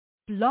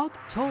Blog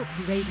Talk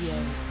Radio.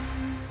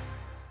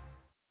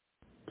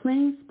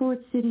 Playing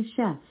Sports City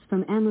Chefs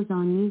from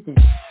Amazon Music.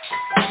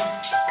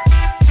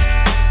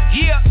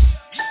 Yeah.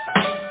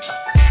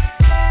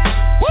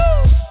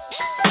 Woo.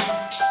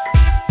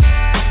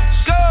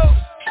 Let's go.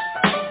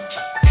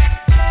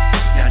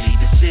 Y'all need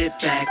to sit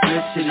back,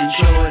 listen,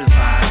 enjoy the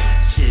vibe.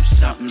 Sip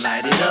something,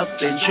 light it up,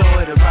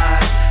 enjoy the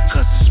ride.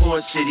 Cause the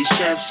Sports City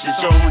Chefs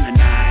is on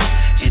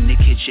tonight. In the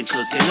kitchen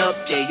cooking up,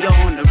 they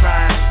on the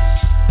rise.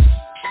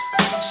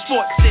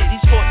 Sports City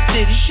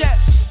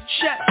Chefs,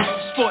 chefs.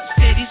 Sports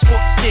City chefs,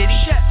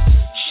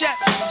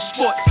 chefs.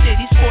 Sports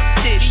City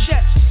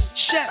chefs,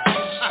 chefs.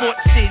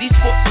 Sports City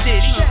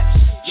chefs.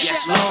 Yes,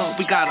 Lord,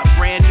 we got a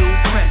brand new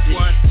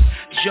president.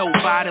 Joe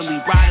Biden, we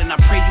riding, I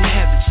pray you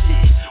heaven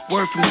sent.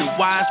 Word from the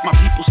wise, my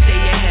people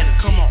stay ahead of.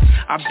 Come on,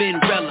 I've been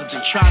relevant,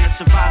 trying to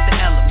survive the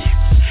elements.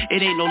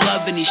 It ain't no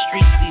love in these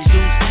streets, these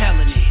dudes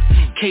telling it.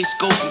 Case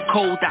go from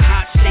cold to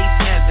hot, states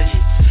evidence.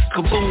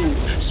 Kaboom,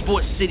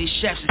 Sports City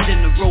Chefs is in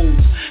the room.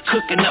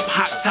 Cooking up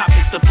hot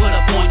topics to put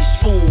up on your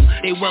spoon.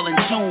 They well in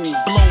tune,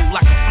 bloom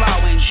like a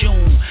flower in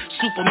June.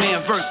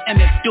 Superman vs.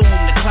 MF Doom,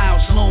 the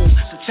clouds loom.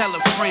 So tell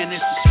a friend it's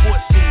the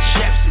Sports City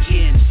Chefs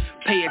again.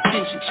 Pay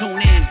attention, tune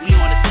in, we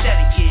on the set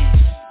again.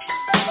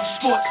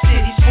 Sports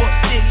City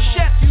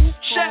Chefs,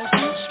 chefs.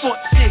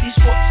 Sports City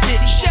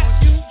chefs,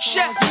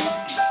 chefs.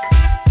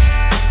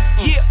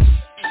 Yeah.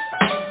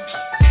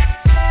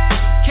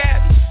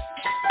 Cabby,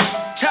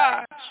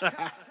 Taj.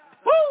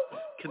 Woo!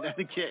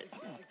 Connecticut.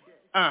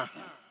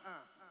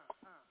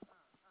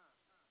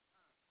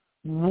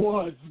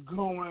 What's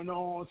going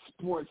on,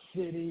 Sports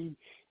City?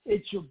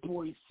 It's your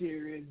boy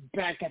Sirius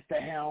back at the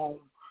helm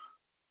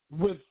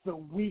with the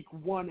Week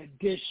 1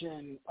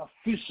 edition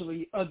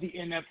officially of the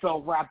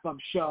NFL Wrap-Up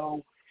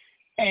Show.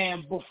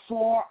 And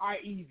before I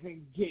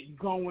even get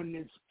going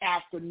this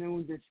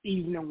afternoon, this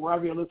evening,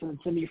 wherever you're listening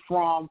to me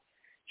from,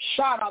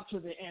 shout out to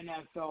the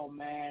NFL,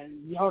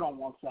 man. Hold on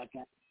one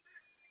second.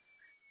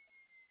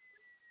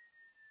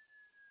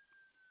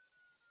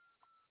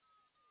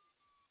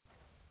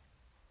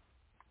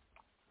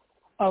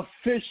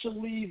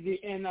 Officially, the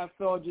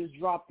NFL just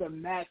dropped a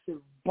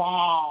massive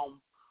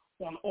bomb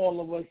on all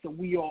of us, and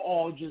we are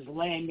all just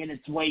laying in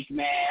its wake,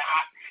 man.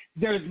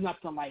 There's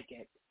nothing like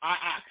it.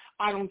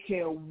 I don't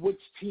care which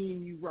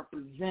team you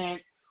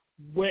represent,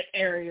 what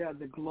area of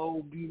the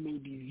globe you may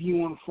be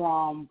viewing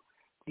from.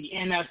 The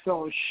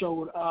NFL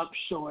showed up,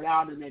 showed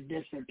out, and it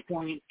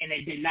disappointed, and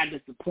it did not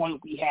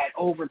disappoint. We had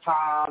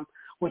overtime,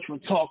 which we'll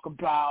talk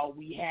about.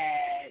 We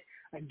had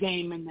a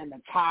game and then a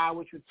tie,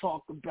 which we'll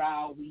talk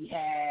about. We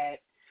had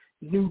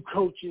new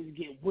coaches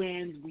get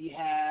wins. We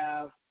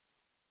have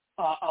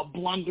a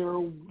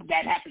blunder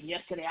that happened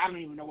yesterday. I don't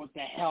even know what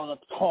the hell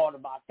it's called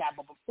about that.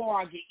 But before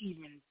I get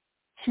even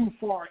too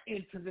far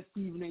into this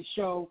evening's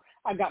show,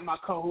 I got my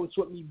co-host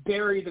with me,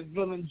 Barry the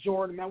Villain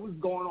Jordan. Man, what's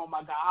going on,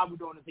 my guy? How we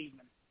doing this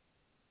evening?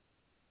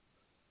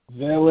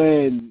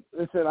 Villain.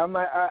 Listen, I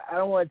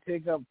don't want to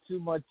take up too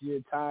much of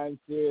your time,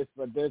 serious,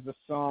 but there's a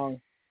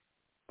song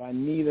by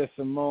Nina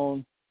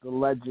Simone, the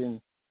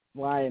legend,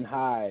 Flying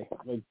High,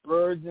 like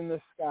birds in the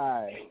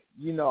sky.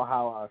 You know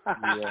how I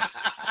feel.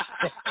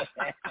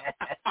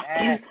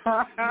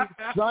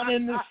 Sun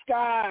in the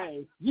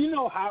sky. You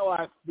know how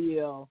I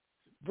feel.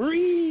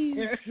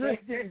 Breeze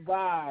drifting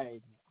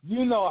by.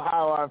 You know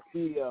how I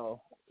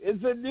feel.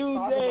 It's a new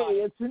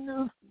day. It's a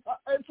new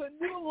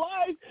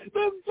life.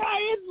 The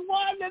Giants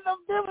won and the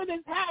villain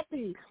is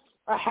happy.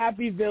 A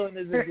happy villain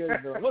is a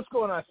good villain. What's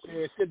going on,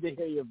 Sirius? Good to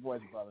hear your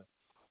voice, brother.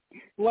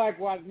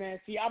 Likewise,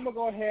 man. See, I'm going to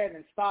go ahead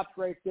and stop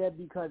right there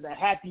because a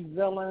happy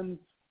villain,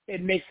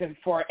 it makes him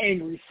for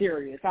angry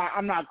Sirius.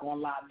 I'm not going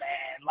to lie,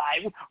 man.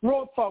 Like,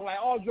 real talk, like,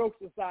 all jokes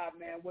aside,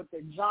 man, what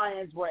the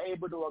Giants were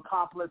able to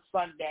accomplish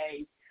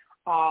Sunday,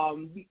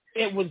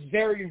 it was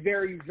very,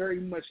 very, very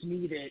much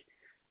needed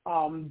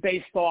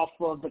based off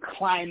of the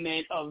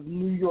climate of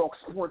New York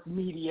sports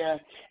media.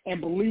 And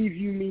believe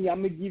you me,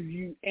 I'm going to give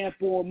you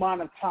ample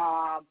amount of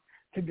time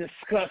to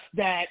discuss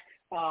that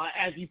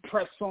as you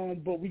press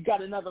on. But we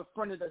got another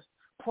friend of the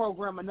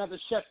program, another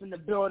chef in the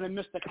building,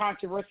 Mr.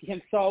 Controversy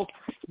himself.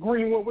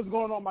 Greenwood, what's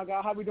going on, my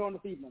guy? How we doing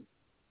this evening?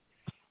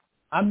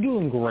 I'm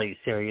doing great,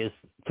 Sirius.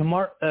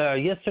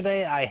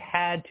 Yesterday I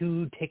had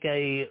to take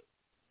a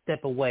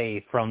step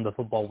away from the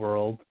football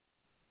world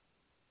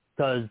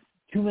because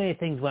too many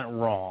things went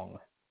wrong.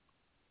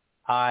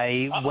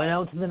 I went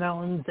out to the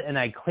mountains and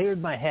I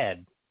cleared my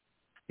head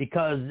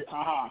because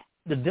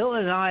the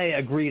villain and I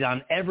agreed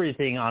on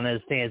everything on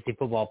his fantasy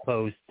football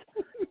post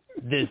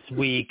this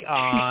week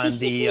on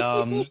the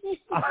on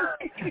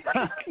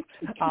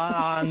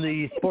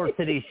the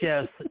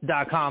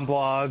sportscitychefs.com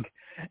blog.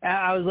 And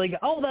I was like,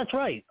 oh, that's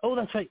right. Oh,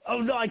 no,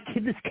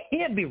 this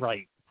can't be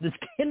right. This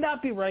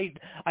cannot be right.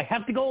 I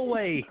have to go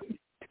away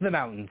to the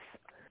mountains.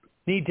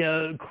 Need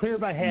to clear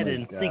my head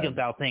and think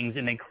about things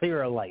in a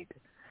clearer light.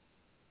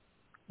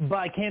 But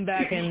I came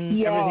back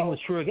and everything was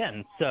true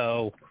again.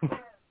 So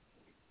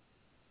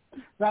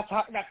that's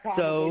how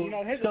so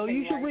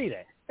you should read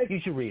it. You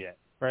should read it,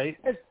 right?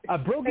 A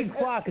broken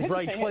clock is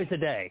right twice a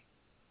day.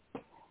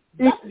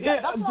 That's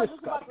what I was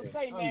just about to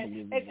say,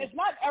 man. It's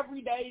not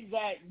every day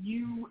that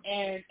you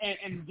and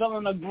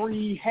Villain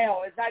agree.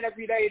 Hell, it's not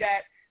every day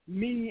that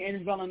me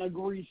and Villain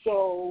agree.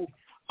 So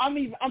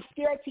I'm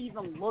scared to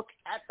even look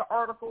at the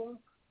article.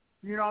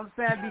 You know what I'm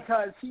saying?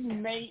 Because he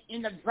may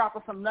end up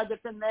dropping some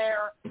nuggets in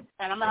there,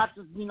 and I'm going to have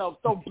to,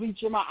 throw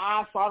bleach in my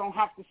eyes so I don't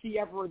have to see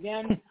ever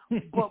again.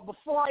 But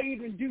before I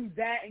even do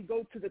that and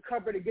go to the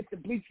cupboard to get the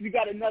bleach, we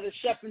got another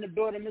chef in the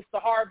building, Mr.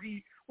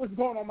 Harvey. What's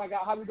going on, my guy?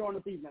 How we doing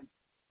this evening?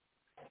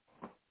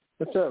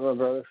 What's up, my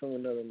brother from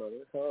another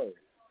mother? How are you?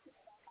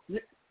 Yeah,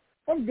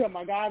 I'm good,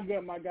 my guy.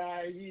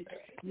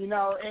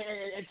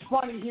 It's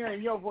funny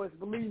hearing your voice.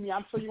 Believe me,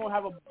 I'm sure you're going to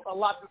have a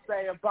lot to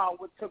say about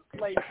what took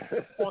place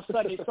on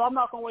Sunday. So I'm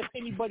not going to waste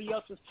anybody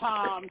else's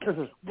time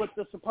with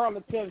the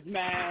superlatives,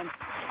 man.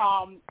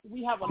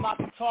 We have a lot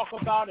to talk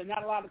about and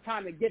not a lot of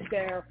time to get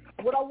there.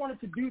 What I wanted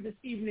to do this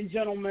evening,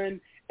 gentlemen,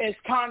 is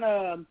kind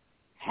of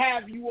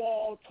have you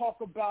all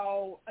talk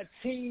about a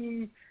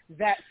team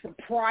that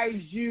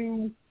surprised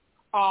you,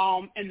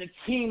 and the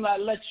team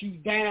that let you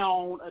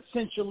down,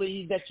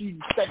 essentially, that you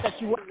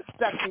weren't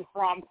expecting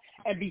from.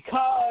 And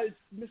because,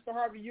 Mr.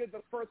 Harvey, you're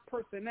the first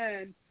person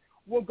in,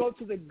 we'll go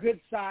to the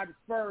good side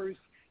first.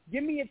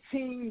 Give me a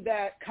team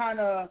that kind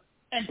of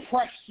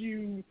impressed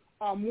you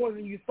more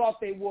than you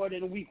thought they would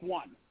in week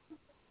one.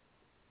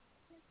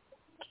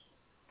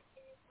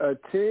 A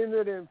team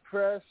that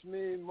impressed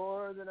me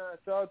more than I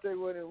thought they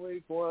would in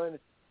week one.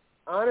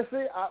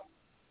 Honestly,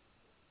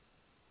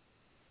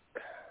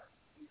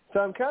 so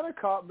I'm kind of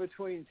caught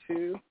between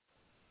two,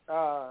 but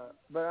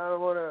I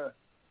don't want to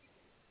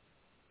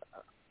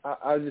 –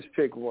 I'll just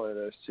pick one of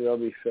those two. I'll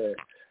be fair.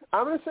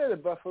 I'm going to say the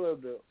Buffalo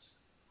Bills.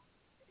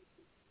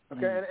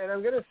 Okay, and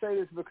I'm going to say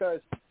this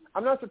because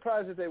I'm not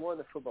surprised that they won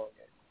the football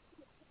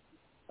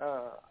game.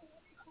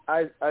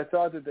 I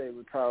thought that they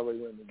would probably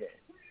win the game.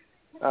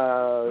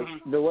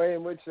 The way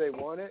in which they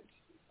won it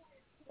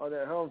on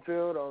their home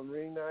field on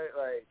ring night,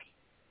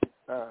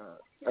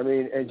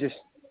 and just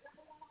 –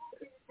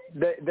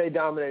 They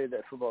dominated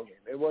that football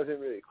game. It wasn't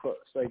really close.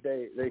 Like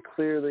they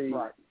clearly,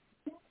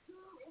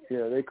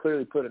 they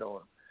clearly put it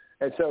on.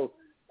 And so,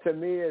 to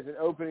me, as an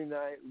opening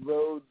night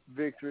road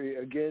victory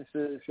against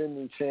the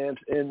defending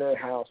champs in their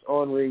house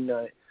on ring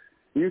night,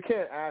 you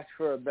can't ask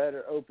for a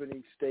better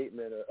opening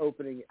statement or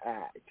opening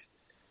act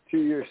to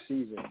your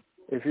season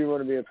if you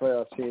want to be a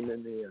playoff team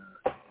in the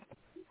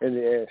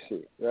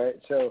AFC,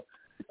 right? So.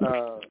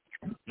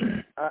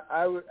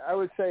 I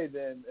would say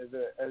then as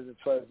a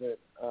pleasant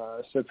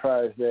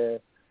surprise there,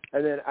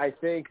 and then I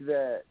think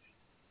that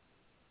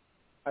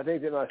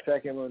my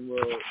second one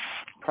will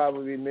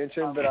probably be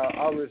mentioned, but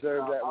I'll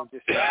reserve that one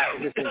just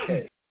in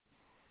case.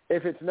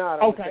 If it's not,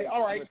 all right.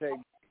 I'm gonna take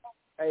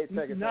 8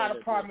 seconds. Not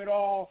a problem at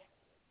all.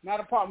 Not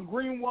a problem.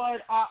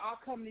 Greenwood, I'll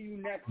come to you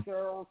next,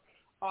 sir.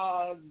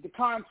 The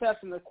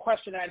concept and the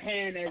question at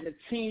hand is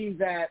a team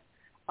that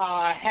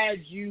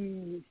had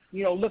you,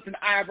 lifting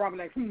the eyebrow and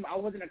like, I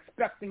wasn't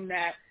expecting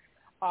that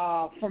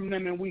from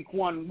them in week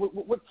one.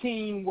 What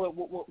team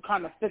would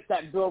kind of fit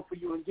that bill for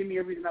you, and give me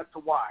a reason as to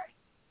why?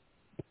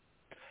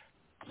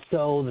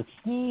 So the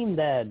team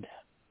that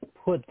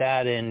put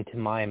that into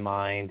my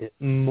mind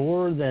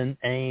more than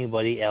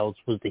anybody else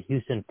was the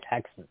Houston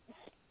Texans.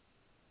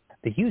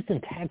 The Houston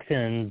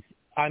Texans,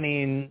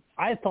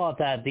 I thought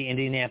that the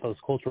Indianapolis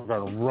Colts were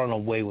going to run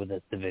away with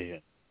this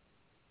division.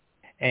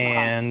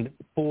 And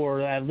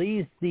for at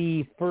least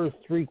the first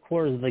 3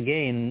 quarters of the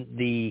game,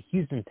 the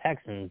Houston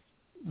Texans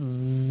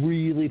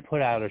really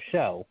put out a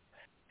show.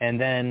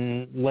 And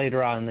then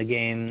later on in the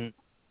game,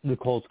 the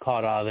Colts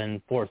caught up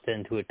and forced it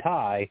into a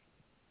tie.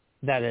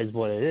 That is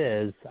what it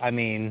is.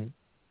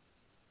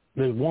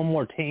 There's one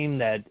more team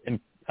that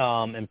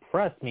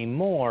impressed me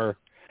more,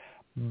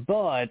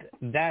 but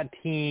that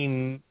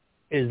team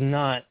is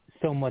not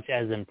so much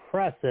as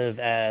impressive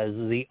as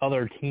the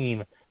other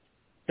team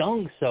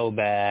stunk so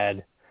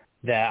bad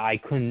that I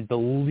couldn't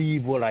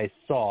believe what I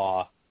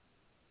saw.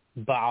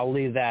 But I'll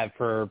leave that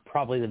for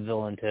probably the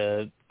villain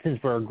since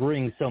we're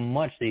agreeing so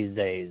much these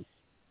days,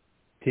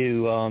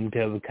 to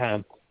kind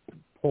of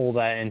pull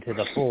that into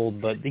the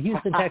fold. But the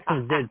Houston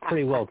Texans did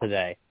pretty well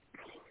today.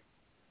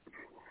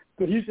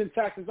 The Houston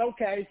Texans,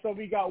 okay, so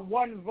we got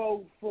one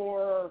vote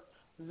for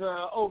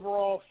the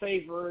overall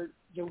favorite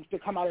to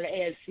come out of the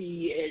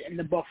AFC and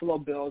the Buffalo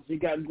Bills. You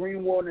got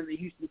Greenwood and the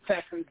Houston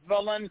Texans.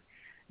 Villain,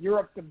 you're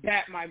up to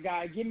bat, my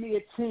guy. Give me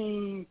a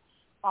team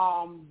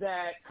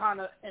that kind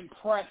of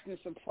impressed and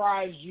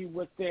surprised you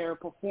with their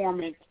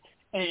performance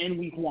in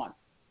week one.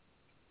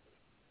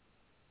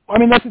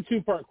 That's a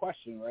two-part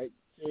question, right?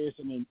 Serious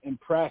and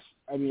impressed.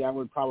 I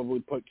would probably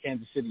put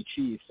Kansas City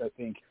Chiefs. I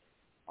think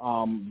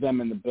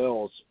them and the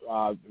Bills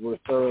were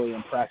thoroughly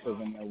impressive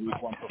in their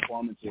week one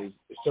performances.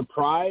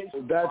 Surprised?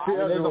 That's the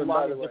other there's one, a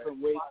lot by the of way.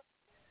 different ways.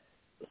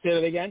 Say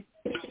that again?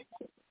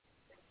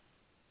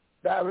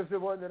 That was the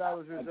one that I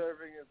was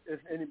reserving if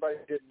anybody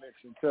didn't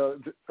mention. So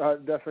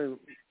definitely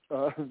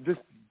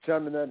just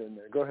jamming that in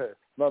there. Go ahead.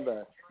 My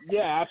bad.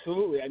 Yeah,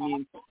 absolutely.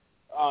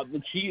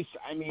 The Chiefs,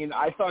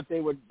 I thought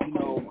they would,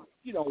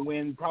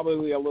 win,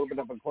 probably a little bit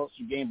of a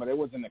closer game, but it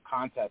wasn't a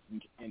contest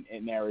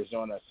in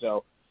Arizona.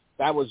 So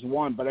that was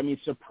one. But, I mean,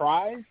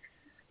 surprise,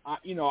 I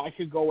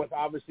could go with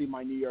obviously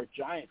my New York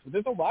Giants, but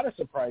there's a lot of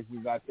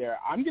surprises out there.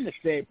 I'm going to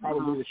say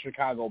probably the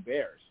Chicago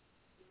Bears.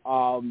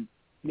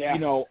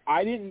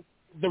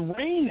 The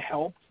rain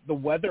helped, the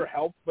weather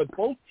helped, but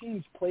both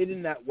teams played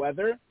in that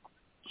weather.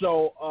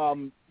 So,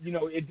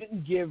 it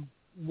didn't give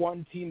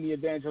one team the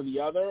advantage or the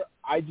other.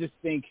 I just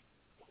think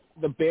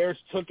the Bears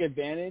took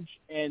advantage,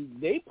 and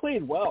they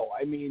played well.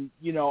 I mean,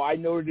 I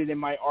noted in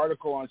my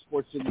article on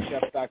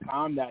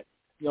SportsCityChefs.com that,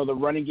 the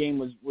running game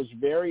was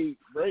very,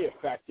 very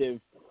effective.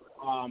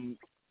 And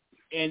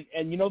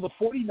the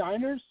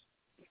 49ers,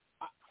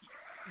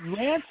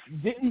 Lance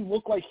didn't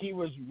look like he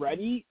was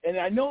ready, and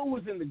I know it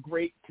was in the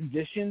great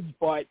conditions,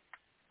 but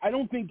I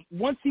don't think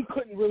once he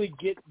couldn't really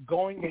get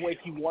going the way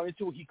he wanted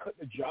to, he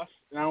couldn't adjust,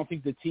 and I don't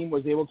think the team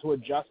was able to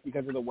adjust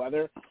because of the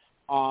weather.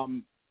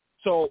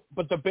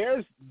 But the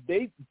Bears,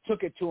 they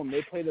took it to him.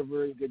 They played a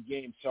very good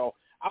game. So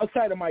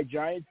outside of my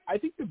Giants, I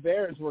think the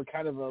Bears were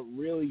kind of a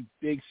really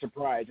big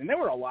surprise, and there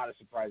were a lot of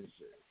surprises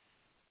here.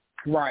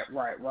 Right.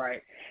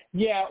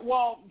 Yeah,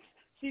 well,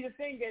 see, the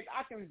thing is,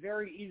 I can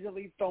very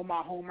easily throw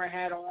my homer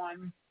hat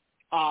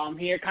on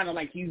here, kind of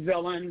like you,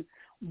 villain,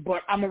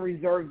 but I'm going to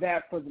reserve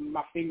that for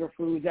my Finger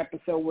Foods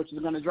episode, which is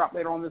going to drop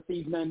later on this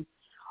evening.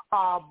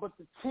 But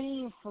the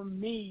team, for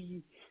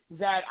me,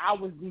 that I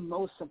was the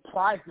most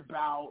surprised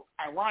about,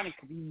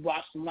 ironically, we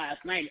watched them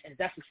last night, and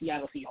that's the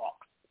Seattle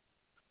Seahawks.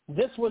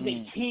 This was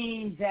a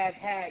team that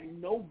had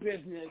no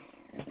business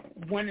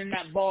winning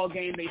that ball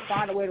game. They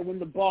found a way to win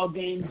the ball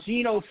game.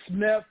 Geno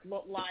Smith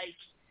looked like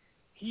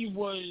he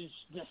was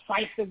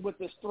decisive with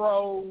his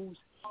throws.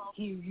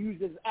 He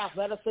used his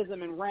athleticism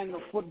and ran the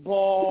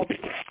football.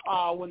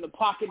 When the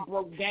pocket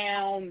broke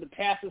down, the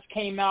passes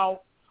came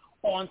out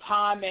on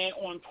time and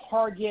on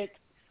target.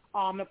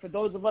 And for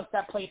those of us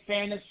that play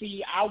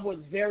fantasy, I was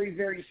very,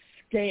 very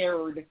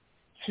scared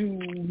to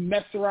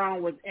mess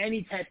around with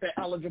any type of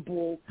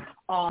eligible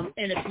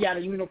in a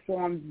Seattle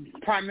uniform,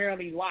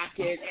 primarily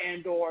Lockett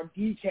and or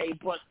DK.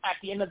 But at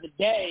the end of the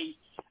day,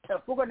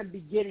 if we're going to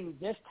be getting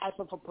this type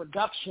of a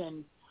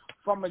production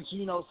from a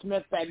Geno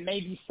Smith, that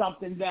may be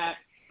something that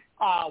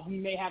we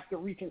may have to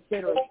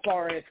reconsider as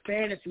far as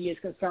fantasy is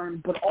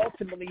concerned. But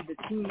ultimately, the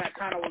team that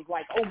kind of was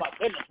like, oh, my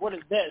goodness, what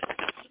is this,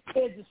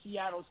 is the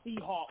Seattle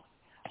Seahawks.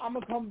 I'm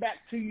going to come back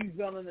to you,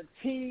 villain. The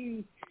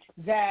team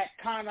that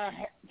kind of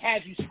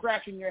has you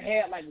scratching your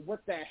head like,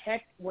 what the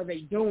heck were they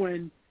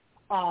doing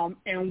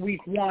in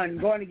week one?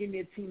 Go ahead and give me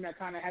a team that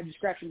kind of had you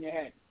scratching your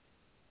head.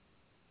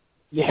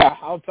 Yeah,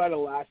 outside of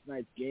last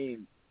night's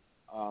game,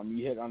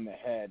 you hit on the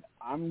head.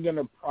 I'm going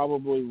to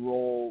probably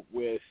roll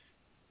with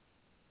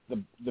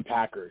the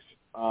Packers.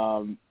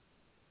 That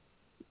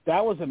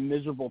was a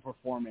miserable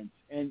performance.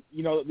 And,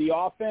 the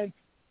offense,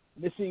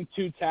 missing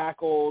 2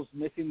 tackles,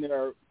 missing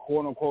their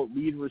quote-unquote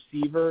lead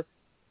receiver,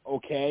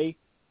 okay.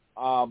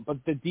 But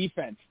the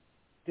defense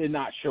did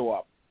not show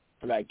up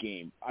for that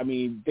game. I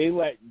mean, they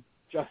let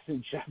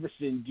Justin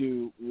Jefferson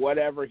do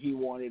whatever he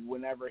wanted,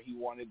 whenever he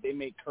wanted. They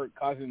made Kirk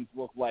Cousins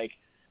look like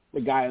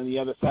the guy on the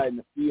other side of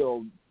the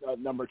field,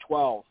 number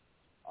 12.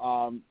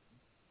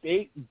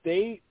 They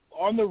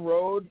on the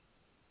road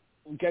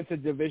against a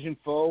division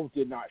foe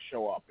did not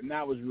show up, and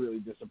that was really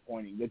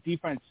disappointing. The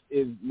defense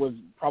was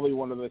probably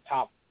one of the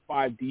top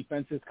 5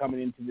 defenses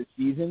coming into the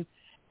season,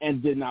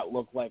 and did not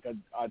look like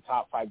a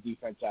top 5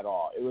 defense at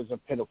all. It was a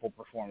pitiful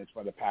performance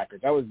by the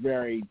Packers. I was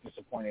very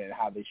disappointed in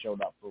how they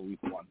showed up for week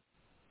 1.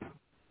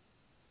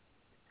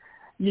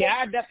 Yeah,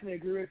 I definitely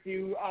agree with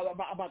you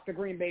about the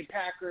Green Bay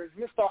Packers.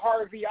 Mr.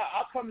 Harvey,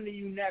 I'll come to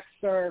you next,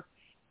 sir.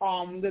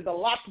 There's a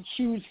lot to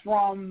choose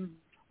from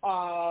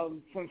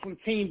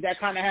teams that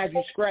kind of have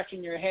you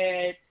scratching your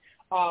head.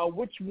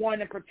 Which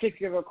one in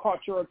particular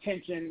caught your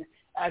attention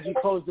as you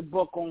close the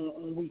book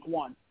on week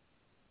 1?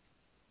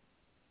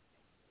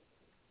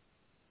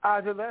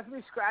 To left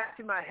me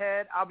scratching my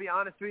head, I'll be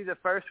honest with you, the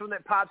first one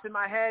that pops in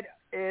my head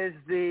is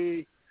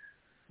the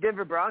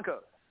Denver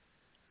Broncos,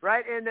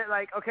 right? And that,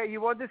 like, okay,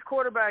 you want this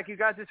quarterback, you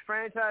got this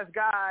franchise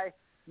guy,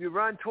 you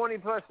run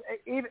 20-plus,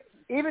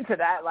 even to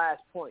that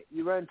last point,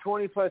 you run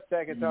 20-plus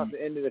seconds off the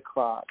end of the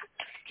clock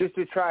just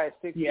to try a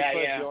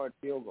 60-plus yard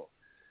field goal.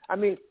 I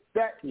mean,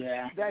 that's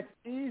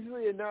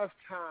easily enough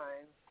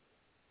time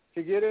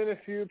to get in a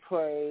few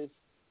plays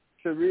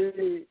to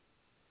really,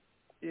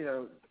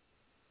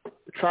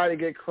 try to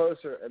get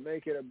closer and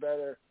make it a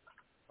better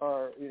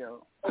or,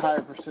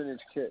 higher percentage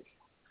kick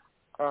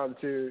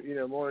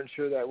to, more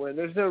ensure that win.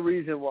 There's no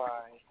reason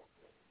why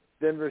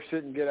Denver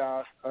shouldn't get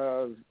out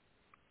of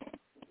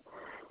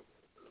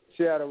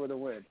Seattle with a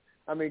win.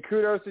 I mean,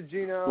 kudos to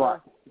Geno. Right.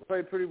 He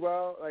played pretty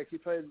well. Like, he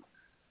played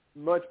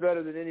much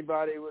better than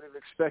anybody would have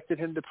expected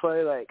him to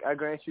play. Like, I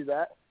grant you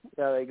that.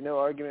 Yeah, like, no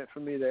argument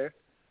from me there.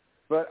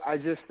 But I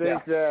just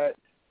think that,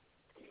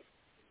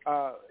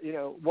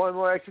 one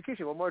more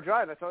execution, one more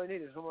drive, that's all you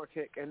need is one more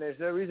kick. And there's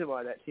no reason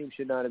why that team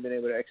should not have been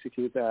able to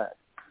execute that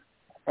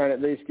and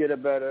at least get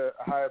a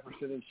higher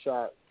percentage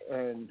shot.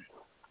 And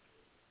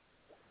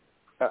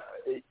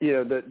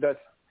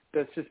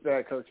that's just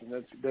bad coaching.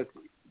 That's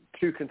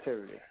too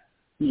conservative.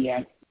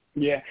 Yeah.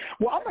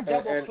 Well, I'm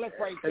gonna double click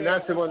right there. And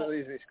that's the one that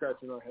leaves me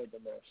scratching my head the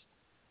most.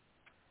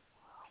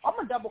 I'm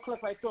gonna double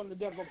click right there on the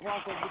Denver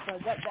Broncos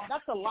because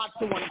that's a lot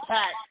to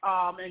unpack.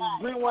 And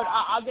Greenwood,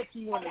 I'll get to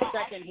you in a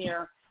second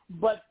here,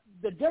 but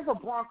the Denver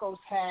Broncos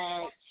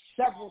had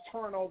several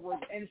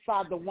turnovers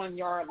inside the 1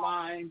 yard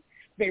line.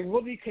 They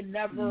really could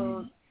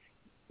never,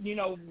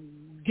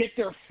 get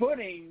their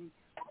footing.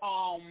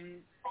 I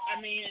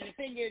mean, and the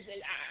thing is,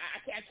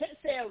 I can't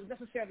say it was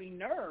necessarily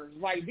nerves.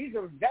 Like, these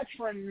are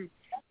veteran,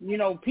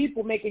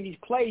 people making these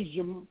plays.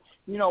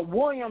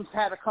 Williams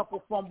had a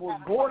couple fumbles.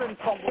 Gordon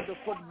fumbled the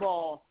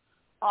football.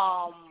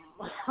 I'm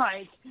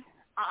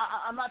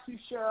not too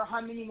sure how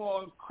many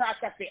more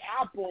cracks at the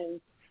apple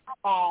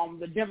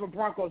the Denver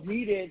Broncos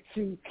needed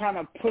to kind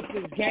of put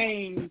this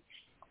game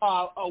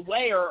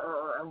away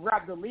or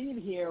grab the lead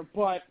here.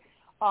 But,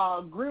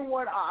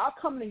 Greenwood, I'll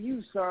come to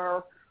you,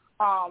 sir.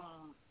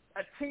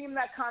 A team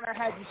that kind of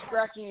had you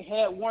scratching your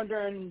head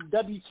wondering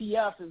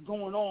WTF is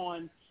going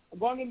on.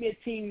 Go and give me a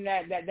team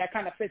that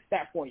kind of fits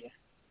that for you.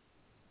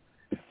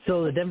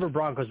 So the Denver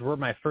Broncos were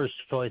my first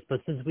choice,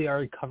 but since we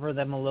already covered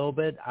them a little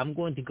bit, I'm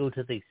going to go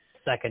to the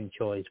second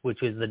choice,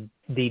 which is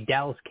the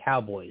Dallas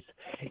Cowboys.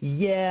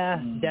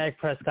 Yeah, Dak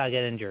Prescott got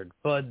injured,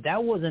 but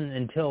that wasn't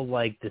until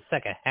like the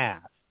second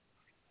half.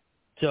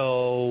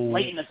 So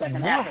late in the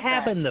second half. What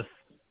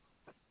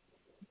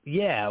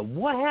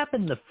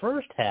happened the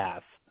first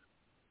half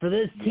for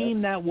this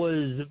team that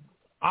was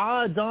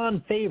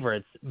odds-on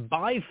favorites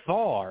by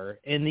far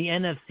in the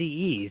NFC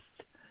East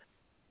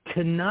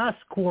to not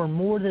score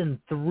more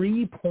than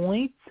 3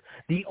 points?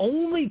 The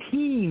only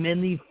team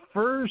in the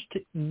first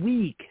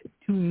week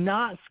to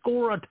not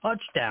score a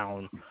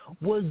touchdown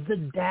was the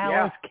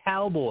Dallas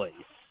Cowboys.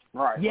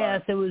 Right.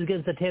 Yes, it was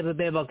against the Tampa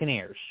Bay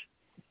Buccaneers.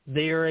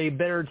 They're a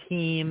better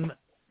team,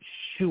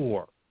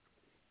 sure.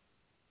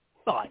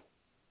 But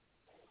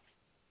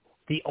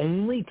the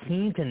only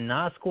team to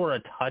not score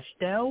a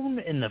touchdown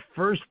in the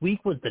first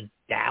week was the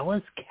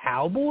Dallas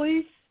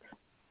Cowboys?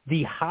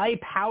 The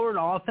high-powered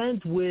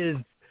offense with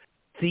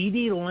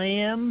CeeDee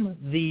Lamb,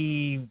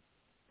 the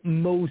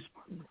most,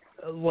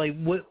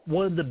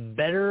 one of the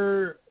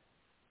better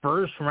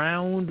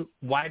first-round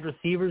wide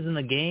receivers in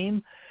the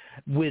game,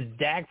 with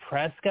Dak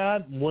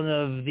Prescott, one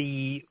of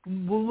the,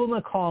 we'll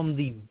not call him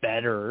the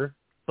better,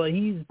 but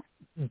he's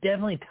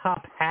definitely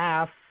top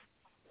half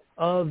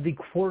of the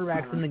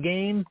quarterbacks in the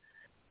game,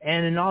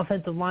 and an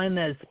offensive line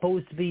that is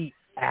supposed to be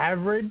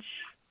average,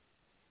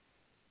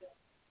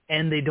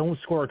 and they don't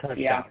score a touchdown.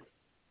 Yeah.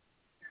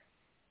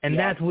 And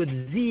that's with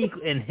Zeke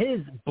and his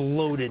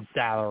bloated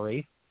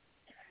salary,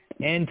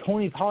 and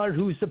Tony Pollard,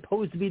 who's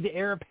supposed to be the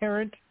heir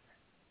apparent.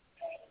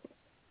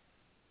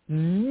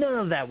 None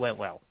of that went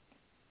well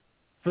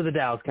for the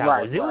Dallas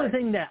Cowboys. Right, the only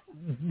thing that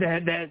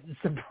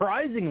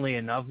surprisingly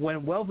enough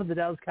went well for the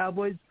Dallas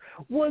Cowboys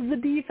was the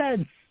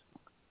defense.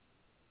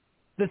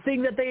 The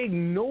thing that they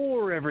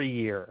ignore every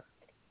year.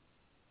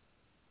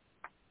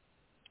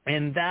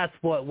 And that's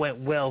what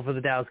went well for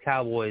the Dallas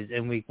Cowboys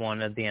in week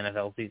 1 of the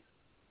NFL season.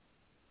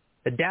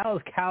 The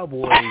Dallas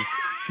Cowboys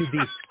should be...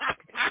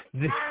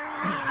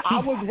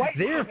 I was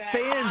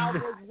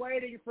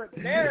waiting for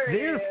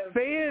their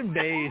fan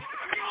base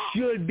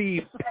should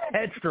be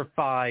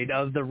petrified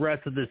of the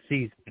rest of the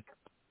season.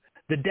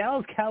 The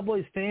Dallas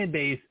Cowboys fan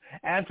base,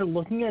 after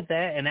looking at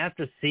that and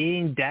after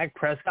seeing Dak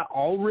Prescott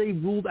already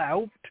ruled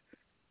out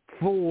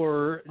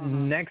for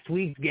next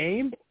week's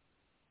game,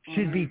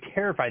 should be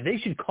terrified. They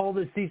should call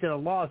this season a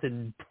loss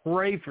and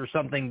pray for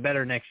something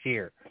better next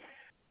year.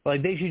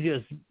 Like, they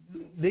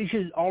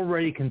should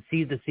already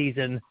concede the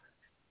season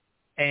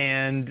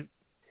and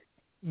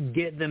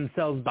get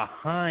themselves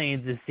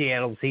behind the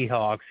Seattle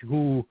Seahawks,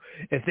 who,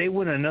 if they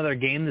win another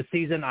game this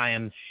season, I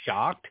am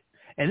shocked.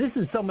 And this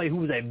is somebody who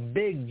was a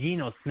big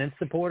Geno Smith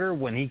supporter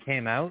when he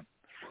came out.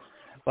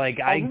 Like,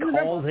 I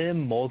called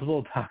him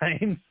multiple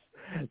times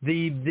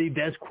the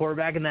best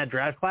quarterback in that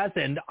draft class,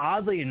 and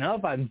oddly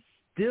enough, I'm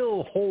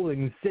still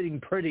sitting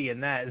pretty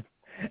in that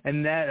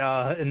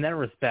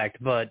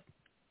respect. But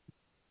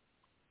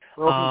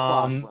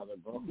broken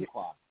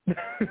clock.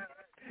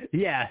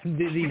 yeah,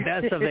 the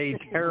best of a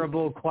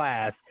terrible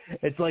class.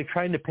 It's like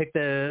trying to pick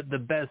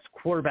the best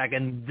quarterback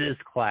in this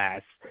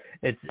class.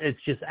 It's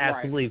just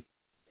absolutely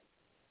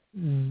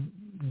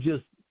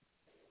just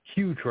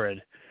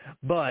putrid.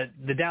 But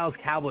the Dallas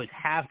Cowboys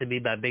have to be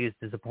my biggest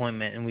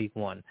disappointment in week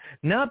 1.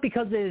 Not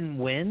because they didn't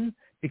win,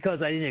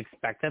 because I didn't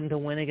expect them to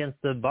win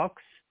against the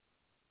Bucks,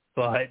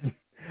 but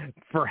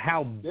for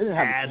how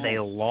bad they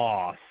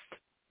lost.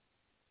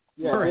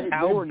 Yeah, for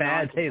how were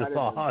bad they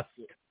lost.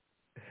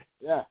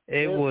 Yeah,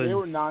 it was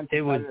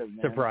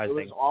surprising.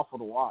 It was awful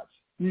to watch.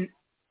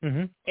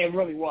 Mm-hmm. It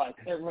really was.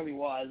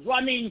 Well,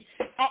 I mean,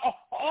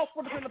 all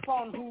depends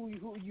upon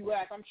who you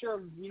ask. I'm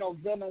sure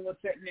Villain was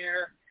sitting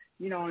there,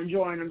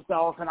 enjoying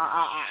himself, and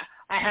I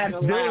had a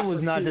laugh. Villain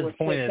was not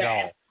disappointed at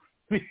all.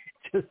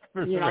 Just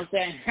for what I'm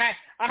saying?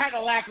 I had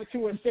a laugh or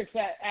 2 or 6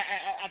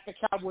 at the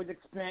Cowboys'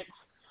 expense.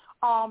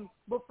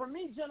 But for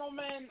me,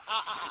 gentlemen,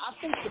 I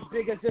think the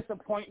biggest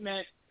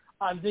disappointment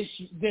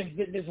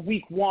this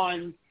week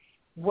one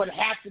would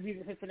have to be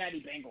the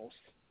Cincinnati Bengals.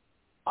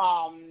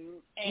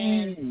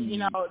 You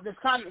know, this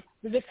kind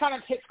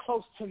of hits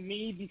close to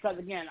me because,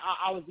 again,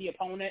 I was the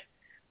opponent.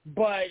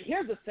 But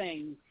here's the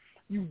thing.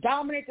 You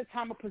dominate the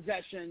time of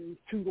possession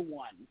 2-1.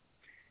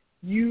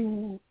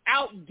 You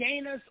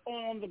outgain us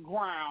on the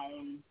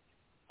ground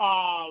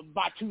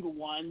by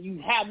 2-1.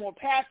 You have more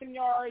passing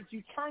yards.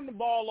 You turn the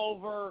ball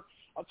over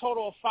a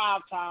total of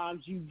 5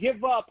 times. You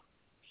give up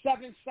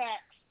 7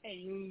 sacks,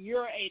 and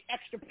you're an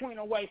extra point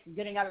away from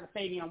getting out of the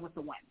stadium with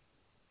the win.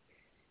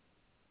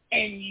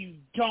 And you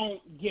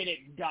don't get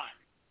it done.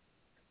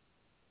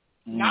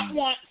 Not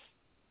once,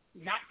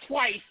 not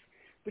twice,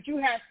 but you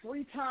had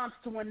 3 times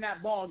to win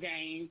that ball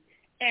game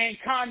and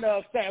kind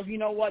of say, you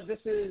know what, this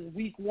is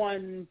week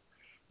one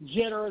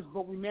jitters,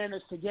 but we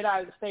managed to get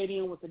out of the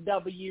stadium with a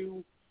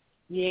W.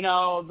 You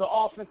know, the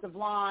offensive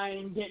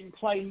line didn't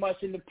play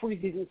much in the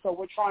preseason, so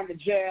we're trying to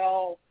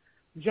gel.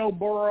 Joe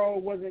Burrow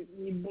wasn't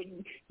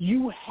 –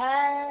 you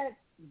had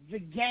the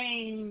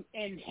game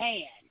in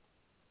hand.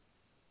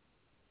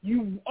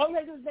 All you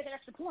had to do was make an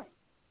extra point.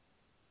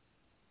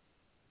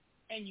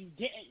 And you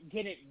didn't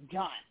get it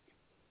done.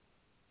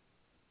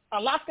 A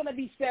lot's going to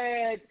be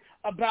said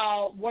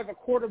about whether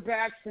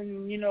quarterbacks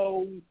and, you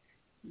know,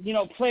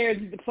 players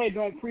need to play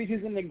during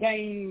preseason to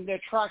gain their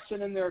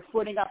traction and their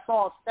footing. I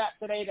saw a stat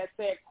today that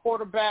said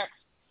quarterbacks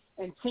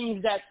and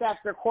teams that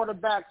sacked their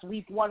quarterbacks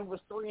week one was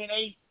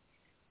 3-8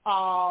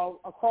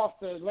 across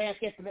the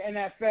landscape of the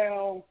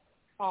NFL.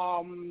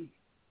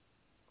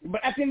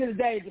 But at the end of the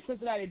day, the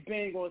Cincinnati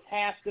Bengals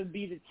have to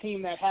be the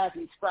team that has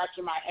me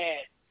scratching my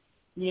head.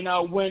 You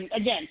know, when,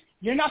 again,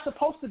 you're not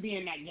supposed to be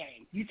in that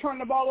game. You turn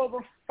the ball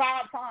over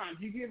 5 times.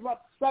 You give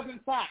up 7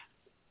 sacks.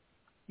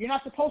 You're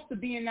not supposed to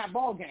be in that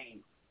ball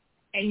game.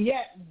 And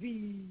yet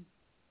the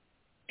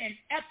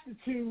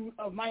ineptitude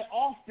of my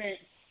offense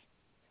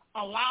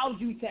allows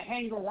you to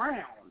hang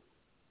around.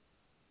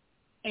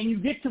 And you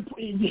get to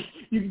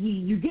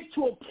you get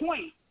to a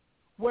point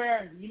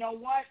where, you know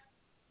what,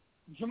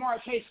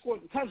 Jamar Chase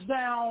scored the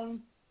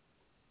touchdown,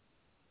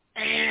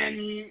 and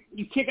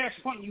you kick an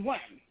extra point and you win.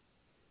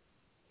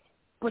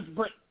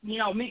 But you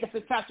know, Minka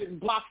Fitzpatrick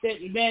blocked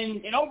it, and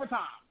then in overtime,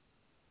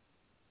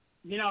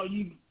 you know,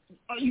 you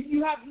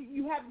have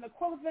an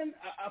equivalent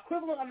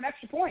of an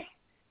extra point,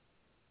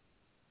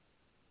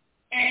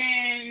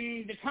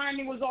 and the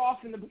timing was off,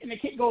 and the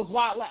kick goes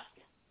wide left.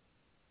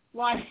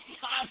 Like,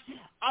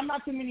 I'm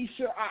not too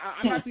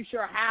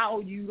sure how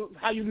you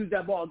lose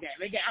that ball game.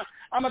 Again,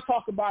 I'm gonna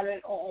talk about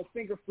it on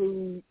Finger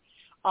Food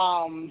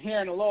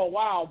here in a little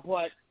while,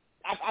 but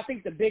I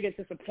think the biggest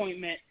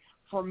disappointment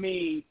for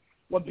me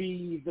would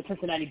be the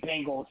Cincinnati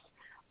Bengals.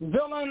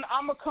 Villain,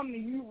 I'm gonna come to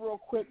you real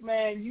quick,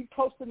 man. You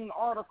posted an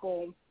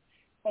article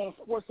on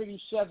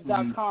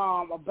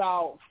SportsCityChefs.com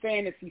about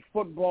fantasy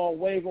football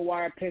waiver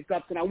wire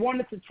pickups, and I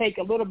wanted to take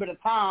a little bit of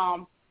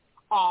time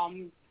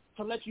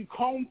to let you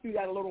comb through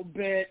that a little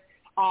bit,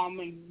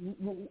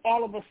 and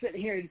all of us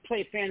sitting here and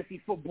play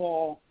fantasy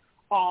football,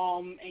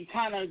 and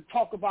kind of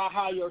talk about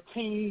how your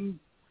team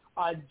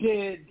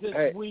did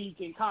this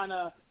week, and kind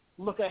of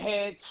look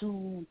ahead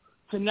to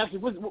next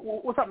week.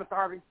 What's up, Mr.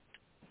 Harvey?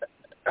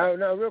 Oh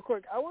no, real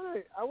quick, I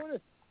want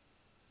to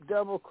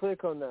double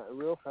click on that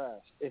real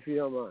fast, if you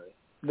don't mind.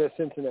 The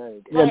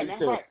Cincinnati game. Go ahead, man.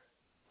 Go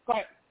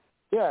ahead.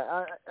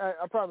 Yeah,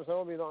 I promise I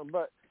won't be long,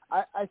 but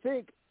I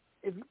think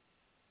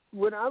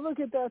when I look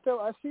at that,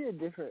 though, I see it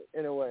different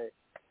in a way.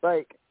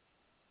 Like,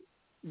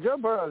 Joe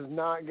Burrow is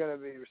not going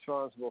to be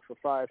responsible for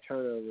 5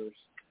 turnovers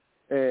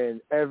in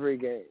every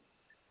game.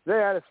 They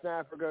had a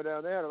snapper go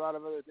down. They had a lot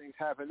of other things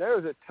happen. There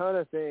was a ton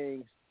of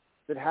things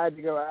that had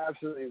to go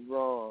absolutely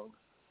wrong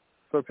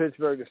for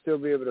Pittsburgh to still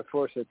be able to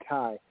force a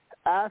tie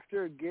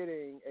after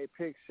getting a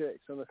pick 6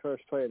 on the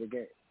first play of the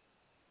game.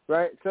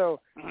 Right? So,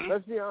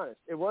 let's be honest.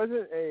 It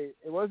wasn't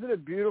a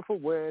beautiful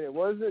win. It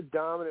wasn't a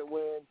dominant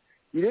win.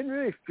 You didn't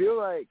really feel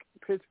like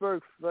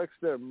Pittsburgh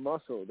flexed their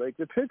muscle. Like,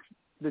 the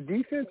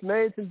defense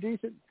made some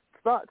decent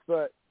spots,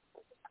 but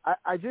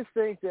I just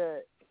think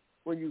that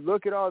when you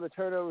look at all the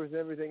turnovers and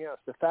everything else,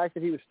 the fact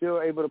that he was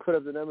still able to put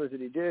up the numbers that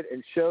he did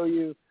and show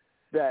you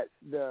that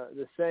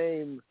the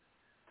same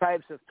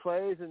types of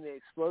plays and the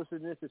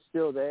explosiveness is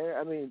still there.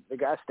 I mean, the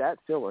guy's stats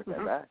still weren't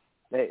that bad.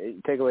 They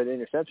take away the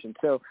interception.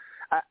 So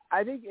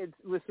I think it's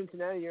with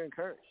Cincinnati, you're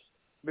encouraged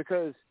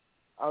because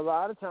a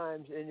lot of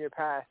times in your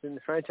past, in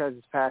the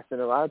franchise's past,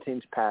 and a lot of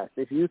teams' past,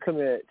 if you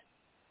commit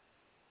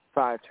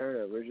 5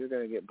 turnovers, you're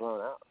going to get blown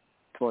out,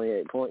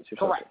 28 points or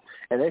something. Correct.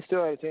 And they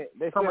still had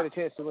a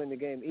chance to win the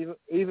game,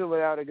 even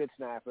without a good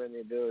snapper and the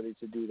ability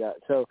to do that.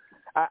 So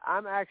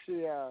I'm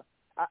actually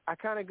I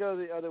kind of go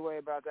the other way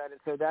about that,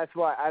 and so that's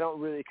why I don't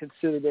really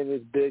consider them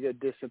as big a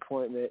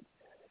disappointment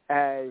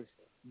as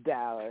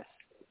Dallas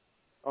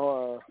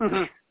or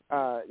the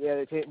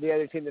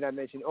other team that I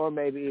mentioned, or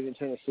maybe even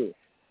Tennessee.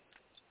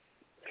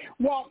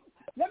 Well,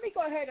 let me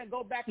go ahead and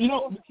go back and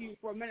forth to you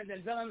for a minute.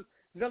 Then,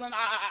 Villain,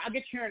 I'll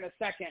get you here in a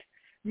second.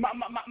 My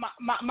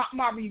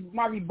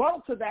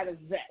rebuttal to that is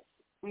this.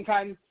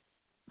 Okay?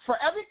 For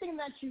everything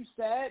that you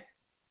said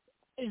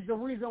is the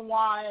reason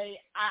why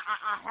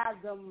I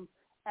have them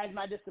as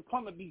my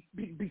disappointment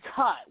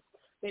because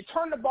they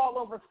turned the ball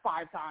over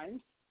 5 times,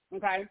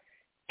 okay?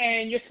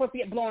 And you're supposed to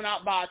get blown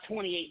out by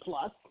 28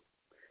 plus.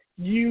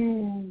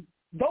 You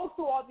go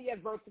through all the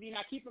adversity.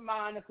 Now, keep in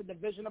mind, it's a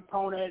division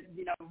opponent.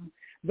 You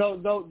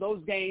know,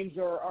 those games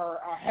are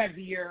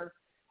heavier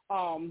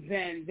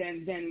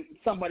than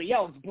somebody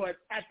else. But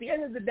at the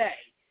end of the day,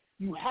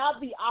 you have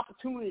the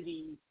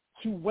opportunity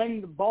to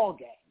win the ball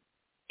game.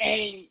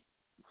 And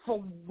for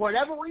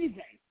whatever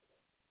reason,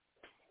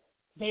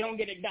 they don't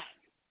get it done.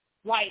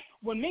 Like,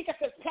 when Minka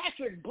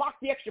Fitzpatrick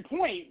blocked the extra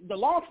point, the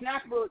long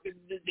snapper,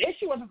 the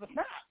issue wasn't the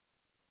snap.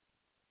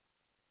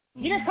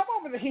 He didn't come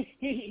over he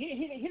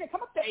didn't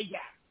come up the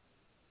A-gap.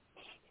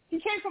 He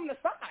came from the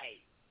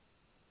side.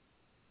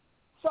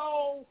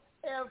 So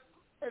if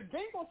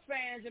Bengals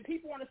fans and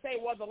people want to say,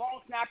 well, the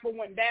long snapper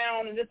went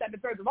down and this, that, and the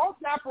third, the long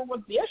snapper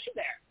was the issue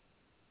there.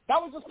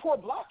 That was just poor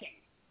blocking.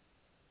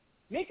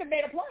 Minka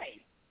made a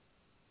play.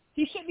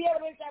 He should be able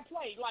to make that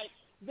play. Like,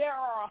 there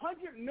are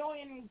 100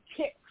 million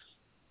kicks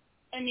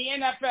in the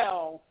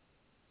NFL.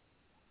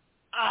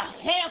 A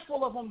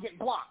handful of them get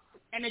blocked.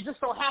 And it just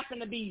so happened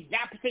to be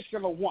that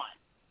particular one.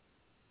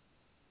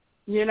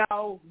 You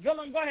know,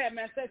 Villain, go ahead,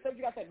 man. Say what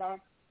you got to say,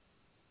 Byron.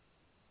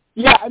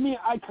 Yeah, I mean,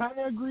 I kind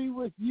of agree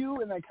with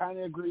you, and I kind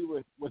of agree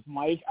with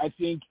Mike. I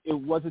think it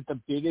wasn't the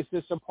biggest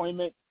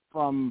disappointment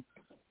from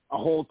a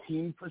whole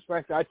team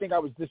perspective. I think I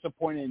was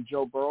disappointed in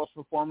Joe Burrow's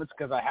performance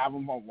because I have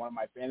him on one of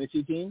my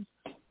fantasy teams.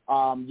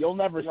 You'll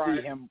never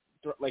see him,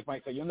 like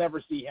Mike said, you'll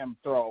never see him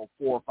throw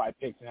 4 or 5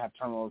 picks and have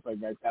turnovers like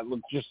that. That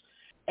looked just –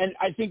 and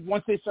I think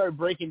once they started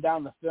breaking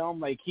down the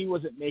film, like he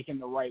wasn't making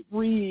the right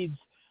reads,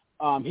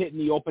 hitting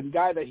the open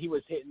guy that he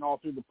was hitting all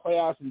through the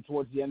playoffs and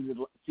towards the end of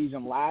the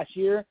season last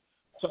year.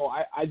 So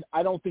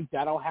I don't think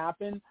that'll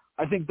happen.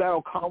 I think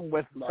that'll come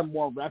with some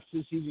more reps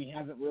this season. He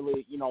hasn't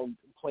really,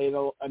 played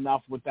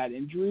enough with that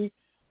injury.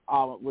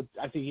 I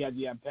think he had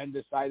the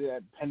appendix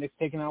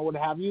taken out, what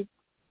have you.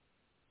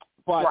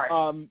 But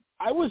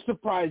I was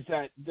surprised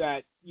that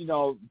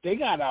they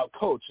got out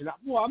coached. And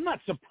I'm not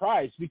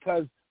surprised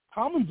because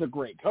Tomlin's a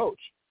great coach,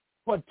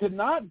 but to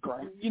not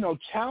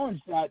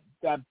challenge that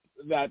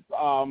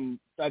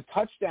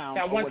touchdown,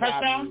 that one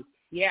touchdown,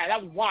 yeah,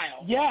 that was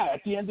wild. Yeah,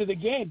 at the end of the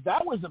game,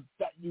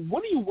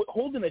 what are you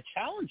holding a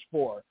challenge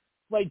for?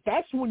 Like,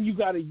 that's when you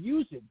got to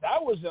use it.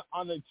 That was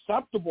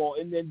unacceptable.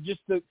 And then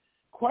just the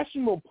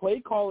questionable play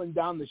calling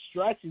down the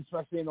stretch,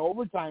 especially in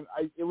overtime,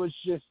 it was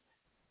just,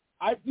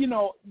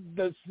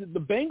 the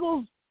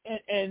Bengals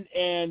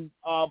and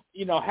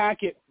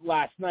Hackett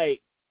last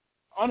night,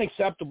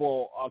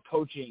 unacceptable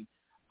coaching.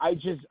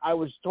 I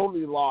was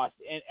totally lost,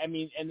 and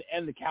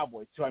the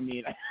Cowboys too.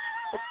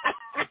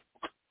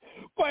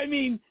 But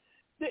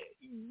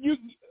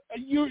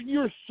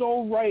you're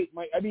so right,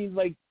 Mike.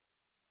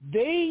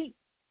 They,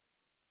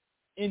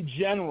 in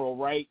general,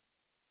 right,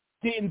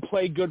 didn't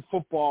play good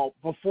football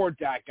before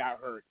Dak got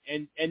hurt,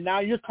 and now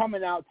you're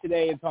coming out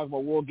today and talking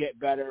about we'll get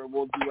better,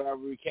 we'll do whatever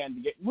we can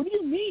to get. What do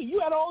you mean? You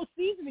had all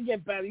season to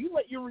get better. You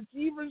let your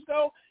receivers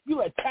go. You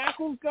let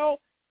tackles go.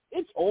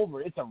 It's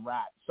over. It's a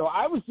wrap. So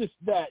I was just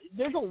that.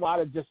 There's a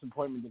lot of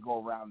disappointment to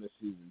go around this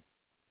season.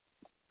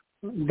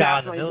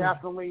 Definitely. I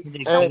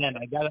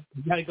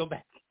gotta go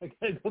back. I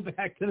gotta go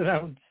back to the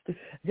mountains. I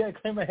gotta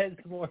clear my head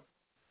some more.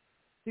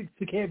 It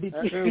can't be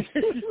true.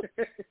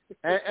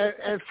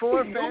 and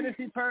for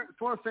fantasy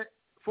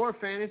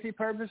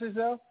purposes,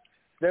 though,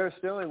 there's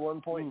still a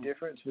 1-point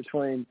difference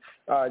between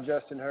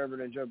Justin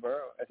Herbert and Joe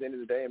Burrow at the end of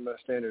the day in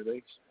most standard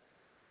leagues.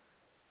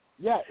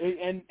 Yeah,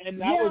 and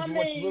that was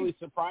what's really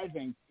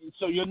surprising.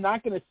 So you're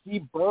not going to see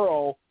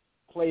Burrow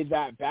play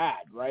that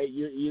bad, right?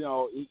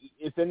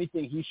 If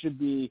anything, he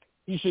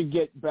should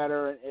get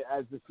better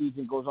as the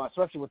season goes on,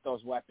 especially with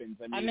those weapons.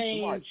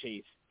 Jamar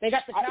Chase. They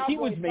got the Cowboys he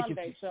was making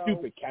Sunday,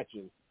 stupid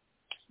catches.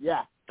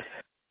 Yeah.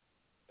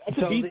 That's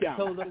a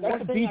beatdown.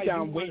 That's a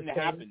beatdown waiting to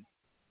happen.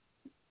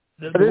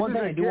 The one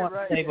thing I do want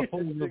to say before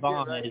we move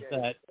on is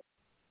that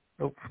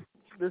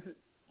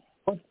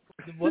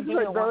one thing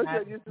I want to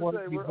add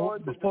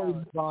before we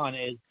move on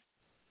is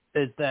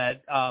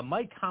that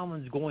Mike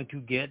Tomlin's going to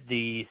get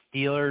the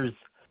Steelers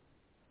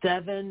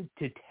 7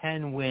 to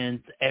 10 wins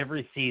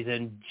every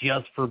season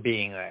just for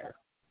being there.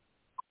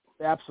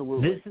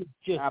 Absolutely. This is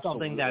just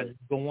something that is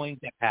going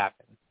to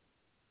happen.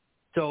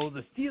 So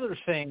the Steelers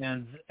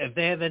fans, if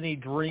they have any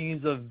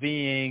dreams of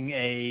being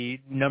a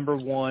number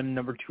 1,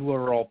 number 2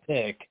 overall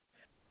pick,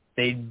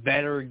 they'd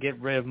better get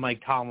rid of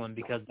Mike Tomlin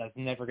because that's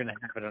never going to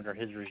happen under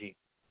his regime.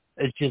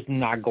 It's just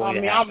not going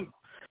to happen.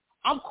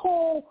 I'm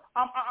cool.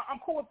 I'm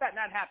cool with that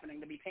not happening.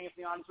 To be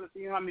painfully honest with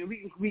you,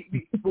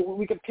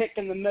 we could pick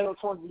in the middle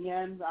towards the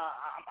end.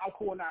 I'm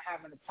cool with not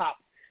having a top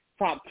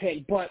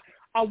pick, but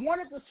I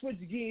wanted to switch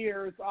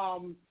gears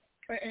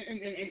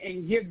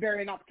and give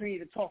Barry an opportunity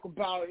to talk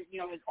about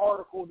his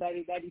article that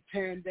he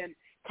penned and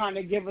kind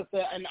of give us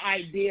an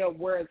idea of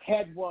where his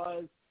head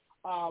was.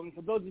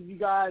 For those of you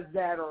guys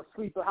that are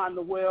asleep behind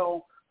the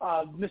wheel,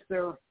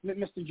 Mr.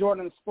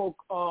 Jordan spoke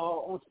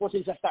on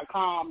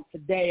SportsHF.com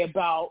today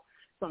about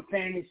some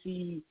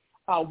fantasy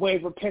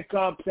waiver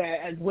pickups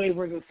as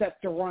waivers are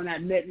set to run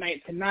at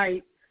midnight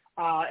tonight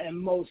in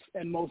most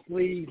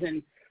leagues.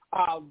 And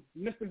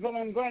Mr.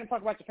 Villain, go ahead and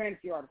talk about your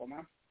fantasy article,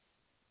 man.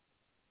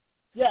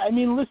 Yeah, I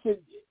mean, listen,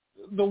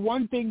 the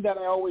one thing that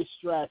I always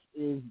stress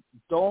is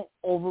don't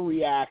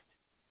overreact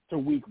to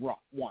week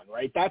one,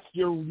 right? That's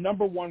your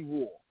number one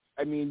rule.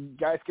 I mean,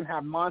 guys can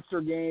have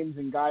monster games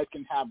and guys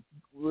can have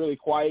really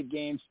quiet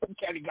games.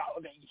 Kenny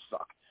Golladay, you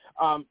suck.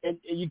 And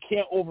you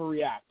can't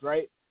overreact,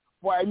 right?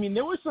 Well, I mean,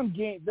 there were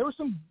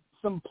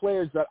some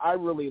players that I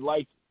really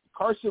liked.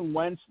 Carson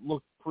Wentz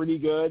looked pretty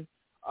good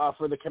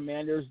for the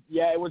Commanders.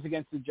 Yeah, it was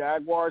against the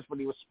Jaguars, but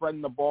he was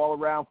spreading the ball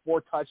around.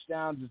 4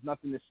 touchdowns is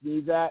nothing to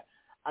sneeze at.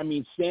 I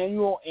mean,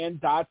 Samuel and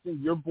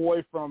Dotson, your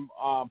boy from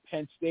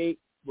Penn State,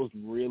 was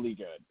really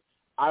good.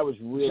 I was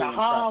really impressed.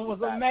 Jahan was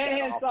a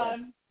man,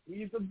 son.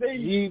 He's a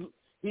big.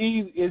 He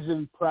is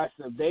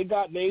impressive.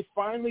 They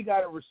finally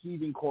got a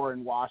receiving core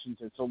in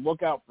Washington, so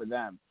look out for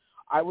them.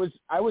 I was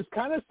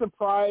kind of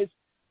surprised.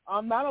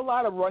 Not a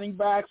lot of running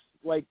backs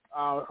like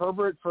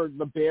Herbert for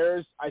the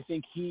Bears. I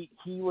think he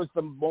was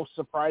the most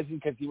surprising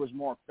because he was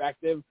more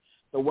effective.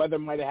 The weather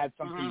might have had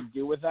something to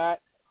do with that.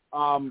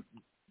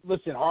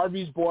 Listen,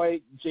 Harvey's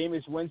boy,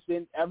 Jameis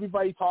Winston,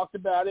 everybody talked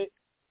about it.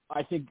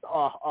 I think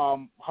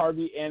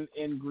Harvey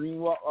and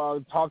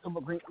Greenwell talked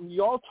about we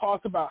all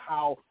talked about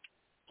how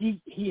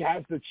he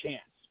has the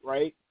chance,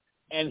 right?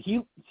 And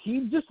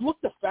he just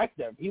looked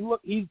effective.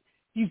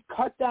 He's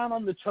cut down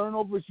on the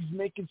turnovers. He's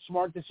making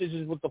smart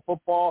decisions with the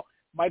football.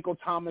 Michael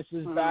Thomas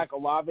is back.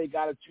 Olave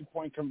got a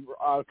 2-point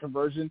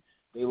conversion.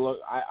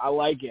 I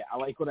like it. I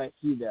like what I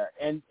see there.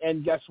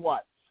 And guess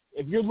what?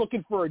 If you're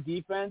looking for a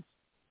defense,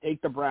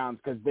 take the Browns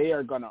because they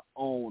are going to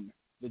own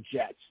the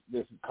Jets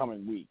this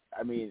coming week.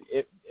 I mean,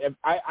 if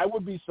I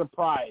would be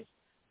surprised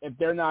if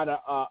they're not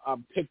a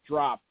pick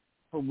drop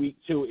for week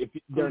 2 if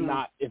they're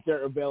not if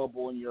they're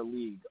available in your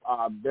league.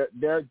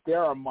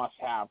 They're a must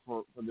have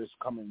for this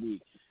coming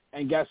week.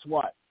 And guess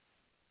what?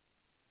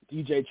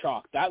 DJ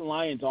Chalk, that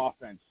Lions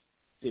offense,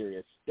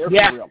 serious. They're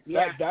for real.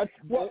 Yeah.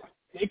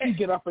 They can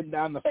get up and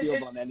down the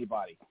field on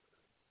anybody.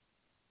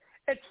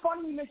 It's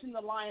funny you mentioned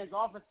the Lions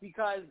offense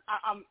because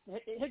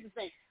here's the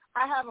thing.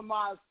 I have a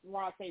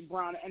Ron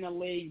Brown in the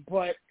league,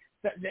 but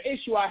the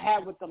issue I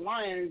have with the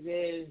Lions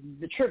is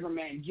the trigger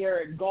man,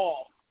 Jared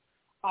Goff.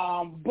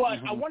 But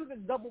I wanted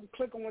to double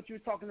click on what you were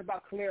talking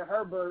about, Khalil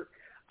Herbert.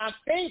 I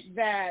think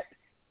that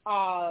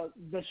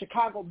the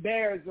Chicago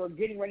Bears are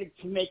getting ready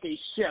to make a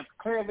shift.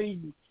 Clearly,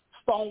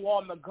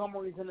 Stonewall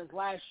Montgomery's in his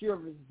last year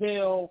of his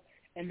deal,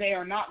 and they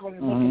are not really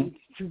looking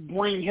to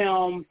bring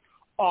him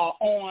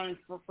on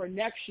for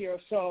next year.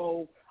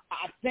 So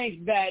I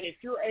think that if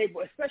you're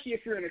able, especially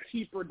if you're in a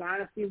keeper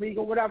dynasty league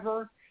or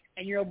whatever,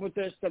 and you're able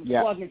to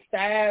plug and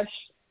stash,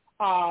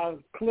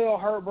 Khalil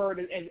Herbert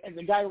is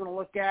the guy you're going to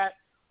look at.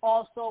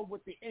 Also,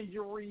 with the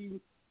injury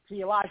to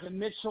Elijah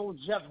Mitchell,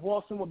 Jeff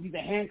Wilson will be the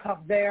handcuff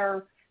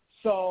there.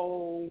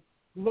 So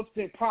look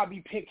to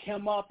probably pick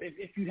him up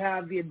if you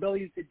have the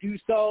ability to do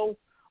so.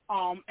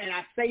 And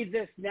I say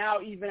this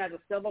now even as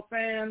a Steelers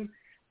fan,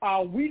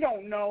 we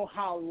don't know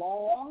how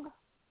long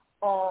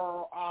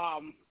or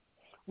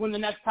when the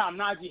next time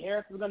Najee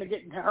Harris is going to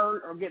get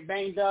hurt or get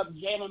banged up.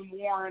 Jalen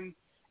Warren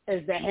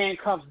is the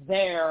handcuffs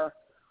there.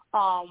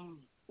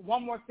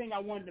 One more thing I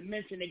wanted to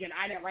mention. Again,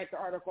 I didn't write the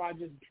article. I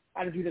just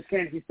do this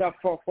fantasy stuff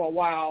for a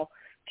while.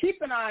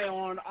 Keep an eye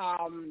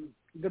on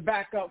the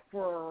backup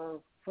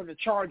for the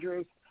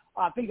Chargers.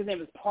 I think his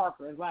name is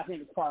Parker. His last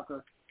name is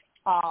Parker.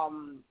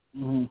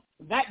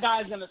 That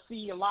guy's going to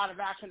see a lot of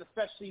action,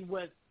 especially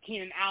with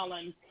Keenan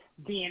Allen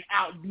being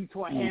out due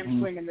to a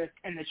hamstring, and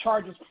the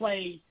Chargers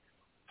play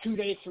 2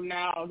 days from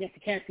now against the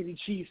Kansas City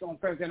Chiefs on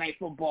Thursday Night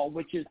Football,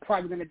 which is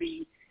probably going to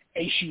be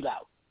a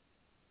shootout.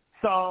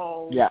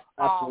 So, yeah,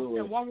 absolutely.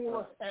 And one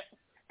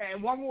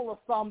rule of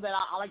thumb that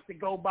I like to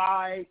go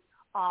by,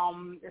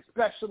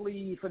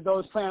 especially for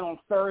those playing on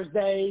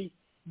Thursday,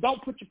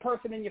 don't put your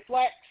person in your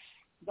flex.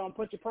 Don't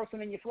put your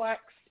person in your flex.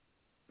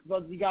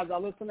 Those of you guys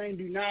are listening,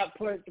 do not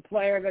put the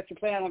player that you're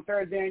playing on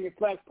Thursday in your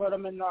flex. Put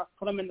them in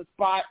the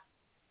spot.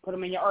 Put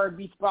them in your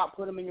RB spot.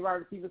 Put them in your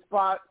wide receiver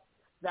spot.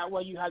 That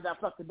way you have that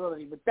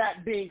flexibility. With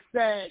that being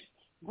said,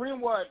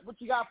 Greenwood,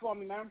 what you got for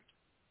me, man?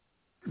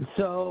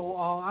 So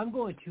I'm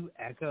going to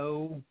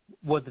echo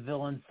what the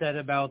villain said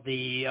about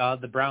the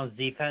Browns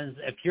defense.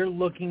 If you're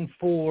looking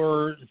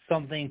for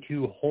something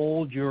to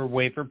hold your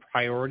waiver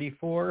priority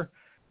for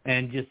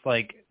and just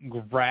like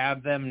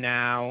grab them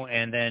now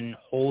and then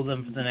hold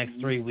them for the next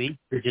 3 weeks,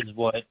 which is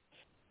what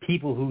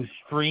people who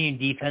stream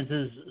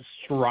defenses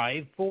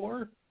strive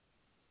for,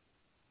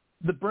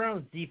 the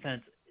Browns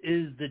defense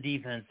is the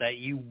defense that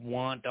you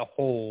want to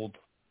hold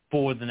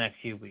for the next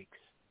few weeks.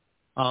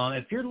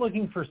 If you're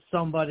looking for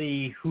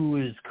somebody who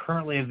is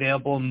currently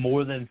available in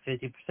more than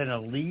 50%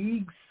 of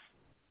leagues,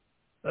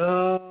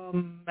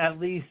 at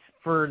least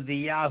for the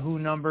Yahoo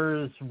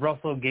numbers,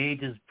 Russell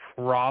Gage is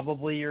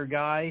probably your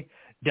guy.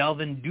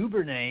 Delvin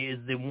Duvernay is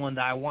the one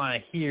that I want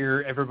to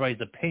hear everybody's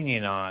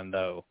opinion on,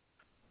 though,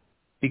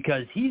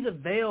 because he's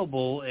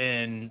available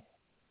in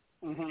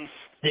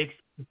 6%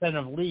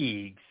 of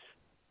leagues.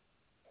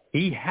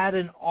 He had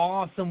an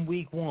awesome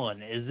week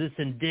 1. Is this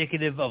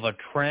indicative of a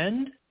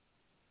trend?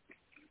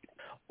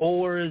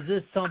 Or is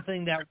this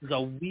something that was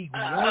a week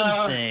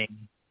 1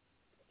 thing,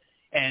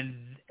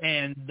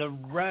 and the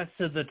rest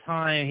of the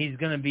time he's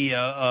going to be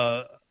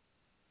a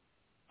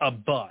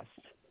bust?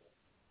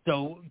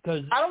 So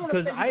because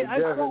I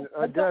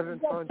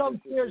saw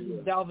some shares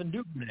of Dalvin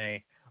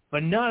Duvernay,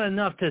 but not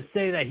enough to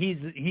say that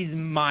he's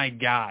my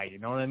guy. You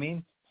know what I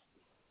mean?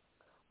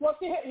 Well,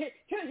 see,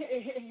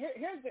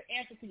 here's the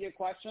answer to your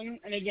question.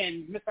 And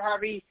again, Mr.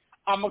 Harvey,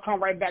 I'm gonna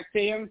come right back to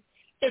him.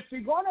 If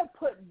you're gonna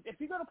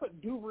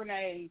put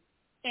Duvernay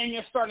in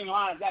your starting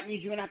lineup, that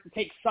means you're gonna have to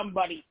take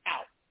somebody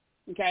out.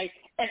 Okay,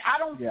 and I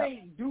don't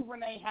think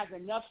Duvernay has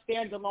enough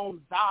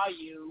standalone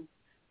value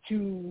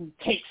to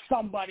take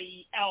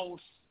somebody else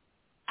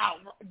out.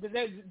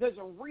 There's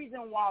a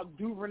reason why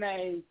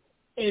Duvernay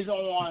is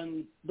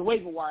on the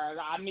waiver wire.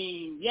 I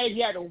mean, yeah,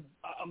 he had a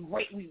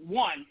great week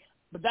 1,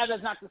 but that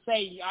does not to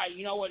say,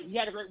 you know what, he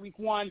had a great week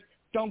 1,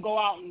 don't go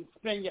out and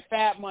spend your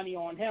fat money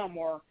on him.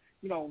 Or,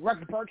 you know,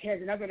 Rex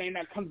Burkhead's another name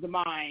that comes to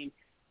mind,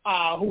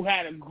 who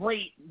had a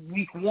great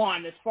week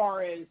 1 as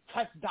far as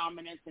touch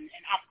dominance and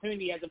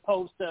opportunity, as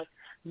opposed to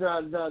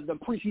the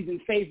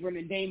preseason favorite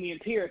and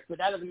Dameon Pierce. But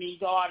that doesn't mean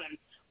go out and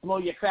blow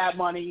your fat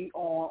money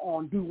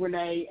on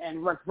Duvernay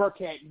and Rex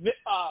Burkhead.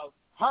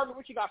 Harvey,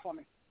 what you got for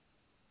me?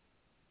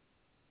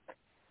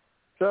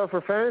 So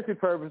for fantasy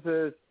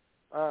purposes,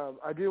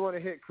 I do want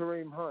to hit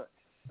Kareem Hunt.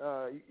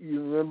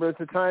 You remember it's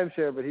a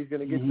timeshare, but he's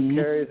going to get some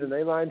carries, and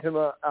they lined him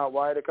out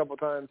wide a couple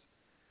times,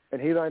 and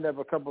he lined up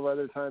a couple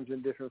other times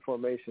in different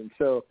formations.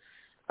 So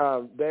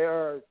they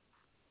are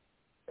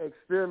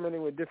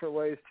experimenting with different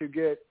ways to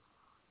get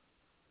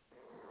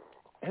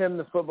him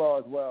the football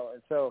as well.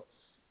 And so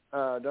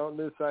don't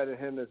lose sight of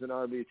him as an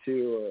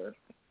RB2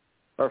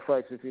 or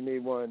flex if you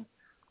need one.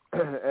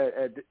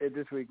 At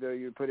this week, though,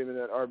 you put him in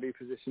that RB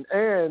position.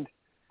 And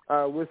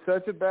with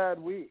such a bad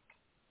week,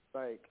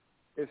 like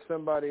if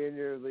somebody in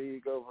your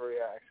league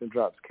overreacts and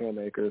drops Cam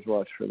Akers,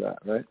 watch for that,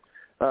 right?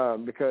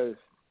 Because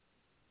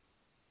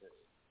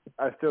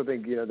I still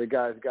think, you know, the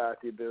guy's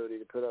got the ability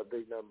to put up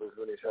big numbers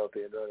when he's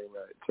healthy and running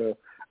right. So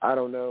I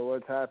don't know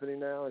what's happening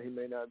now. He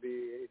may not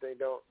be anything.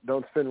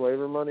 Don't spend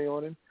waiver money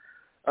on him.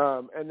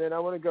 And then I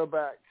want to go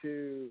back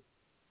to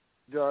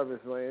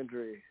Jarvis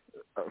Landry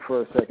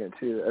for a second,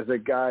 too, as a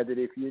guy that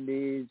if you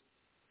need,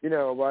 you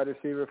know, a wide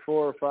receiver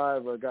 4 or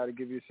 5, or a guy to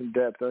give you some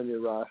depth on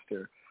your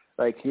roster.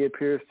 Like, he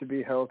appears to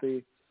be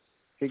healthy.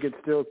 He could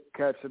still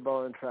catch the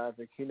ball in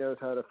traffic. He knows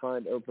how to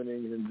find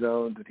openings and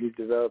zones, and he's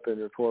developing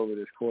rapport with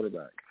his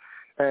quarterback.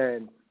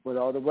 And with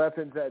all the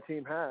weapons that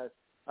team has,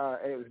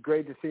 and it was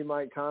great to see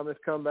Mike Thomas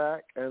come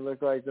back and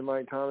look like the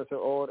Mike Thomas of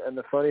old. And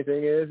the funny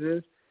thing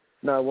is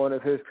not one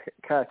of his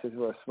catches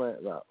was a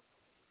slant route.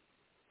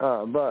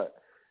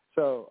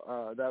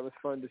 So that was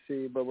fun to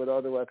see. But with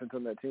all the weapons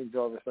on that team,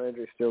 Jarvis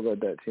Landry still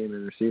led that team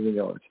in receiving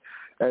yards.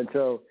 And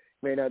so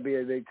may not be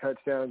a big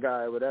touchdown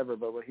guy or whatever,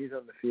 but when he's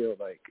on the field,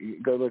 like,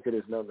 go look at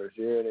his numbers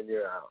year in and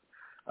year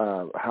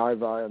out. High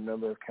volume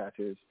number of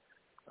catches.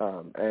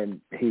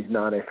 And he's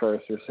not a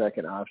first or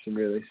second option,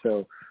 really.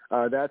 So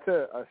that's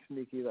a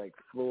sneaky, like,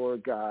 floor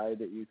guy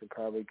that you can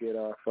probably get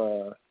off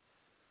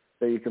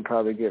that you can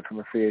probably get from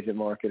a free agent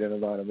market in a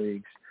lot of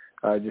leagues,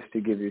 just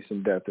to give you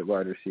some depth at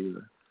wide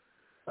receiver.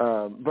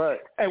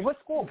 But hey, what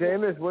school?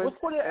 Jameis went. What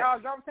school did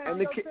Jarvis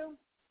Landry go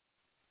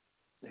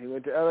to? He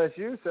went to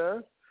LSU,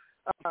 sir.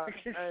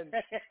 And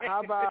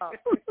how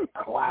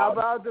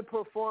about the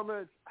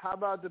performance? How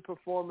about the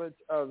performance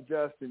of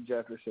Justin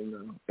Jefferson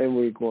though in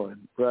Week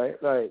 1?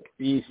 Right, like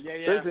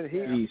listen,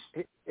 he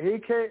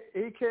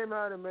came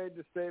out and made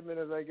the statement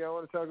of like, I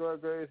want to talk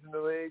about greatest in the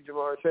league,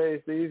 Jamar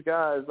Chase, these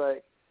guys.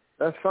 Like,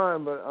 that's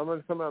fine, but I'm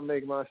gonna come out and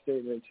make my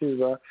statement too,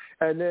 bro.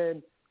 And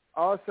then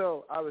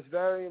also, I was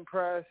very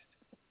impressed,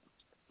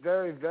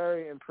 very,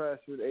 very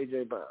impressed with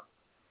A.J. Brown.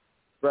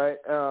 Right.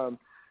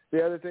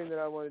 The other thing that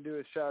I want to do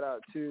is shout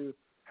out to,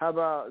 how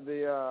about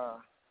the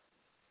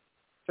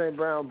St.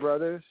 Brown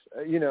brothers,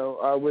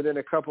 within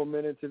a couple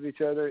minutes of each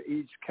other,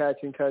 each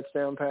catching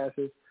touchdown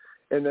passes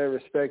in their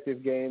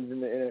respective games in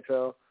the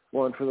NFL,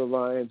 one for the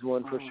Lions,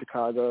 one for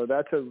Chicago.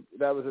 That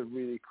was a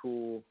really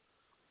cool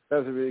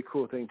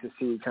thing to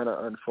see kind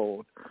of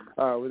unfold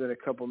within a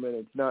couple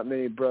minutes. Not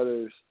many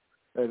brothers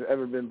that have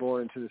ever been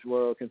born into this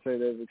world can say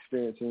they've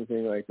experienced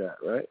anything like that,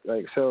 right?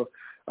 Like, so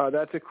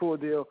that's a cool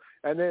deal.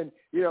 And then,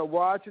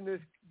 watching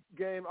this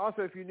game,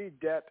 also if you need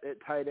depth at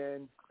tight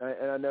end,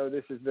 and I know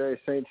this is very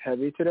Saints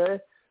heavy today,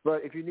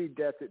 but if you need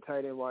depth at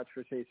tight end, watch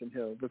for Taysom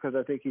Hill, because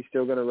I think he's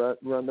still going to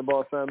run the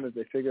ball some as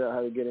they figure out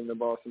how to get him the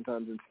ball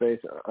sometimes in space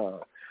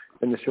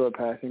in the short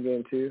passing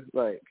game too.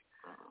 Like,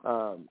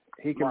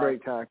 he can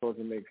break tackles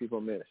and make people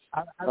miss.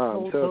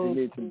 So if you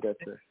need some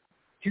depth there.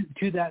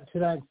 To that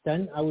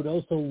extent, I would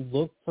also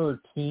look for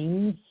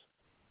teams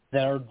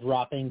that are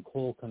dropping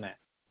Cole Kmet.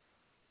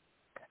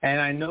 And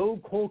I know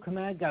Cole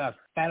Kmet got a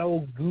fat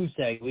old goose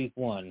egg week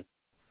 1.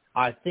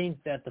 I think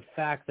that the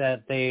fact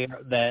that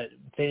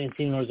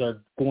fantasy owners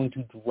are going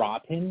to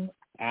drop him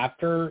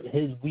after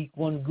his week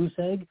 1 goose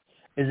egg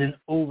is an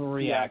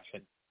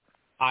overreaction.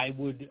 I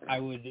would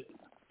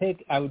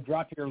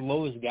drop your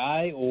lowest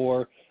guy,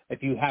 or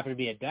if you happen to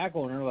be a DAC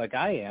owner like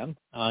I am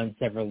on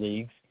several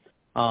leagues,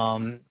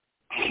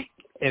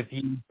 if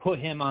you put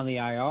him on the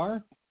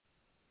IR,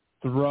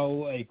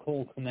 throw a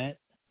Cole Kmet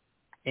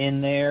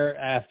in there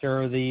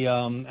after the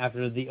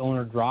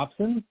owner drops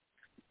him,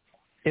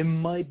 it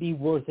might be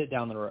worth it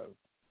down the road.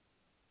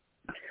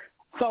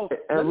 So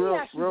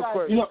real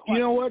quick, you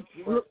know what?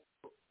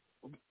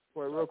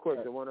 Real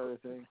quick, the one other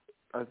thing.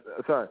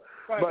 Sorry,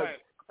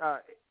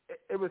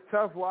 it was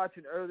tough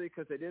watching early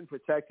because they didn't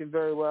protect him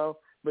very well.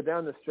 But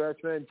down the stretch,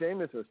 man,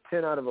 Jameis was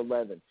 10 out of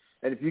 11.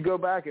 And if you go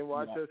back and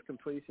watch those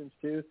completions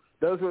too,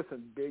 those were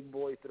some big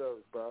boy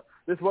throws, bro.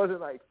 This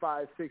wasn't like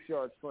 5-6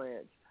 yard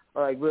slants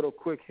or like little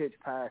quick hitch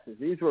passes.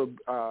 These were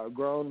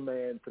grown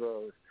man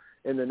throws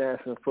in the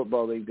National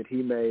Football League that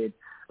he made.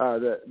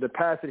 The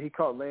pass that he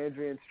caught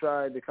Landry in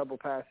stride, the couple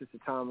passes to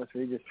Thomas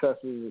where he just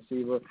trusted his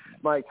receiver.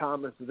 Mike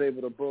Thomas was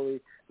able to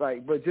bully.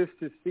 But just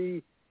to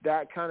see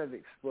that kind of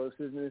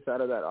explosiveness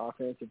out of that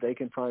offense, if they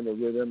can find a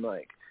rhythm,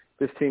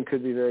 this team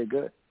could be very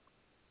good.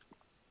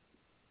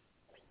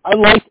 I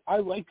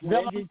liked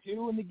Landry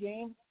too in the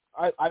game.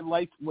 I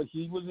liked what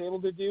he was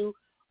able to do.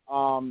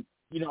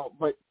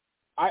 But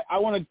I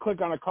want to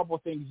click on a couple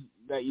of things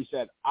that you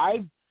said.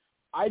 I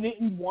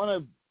didn't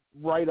want to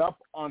write up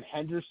on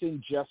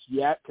Henderson just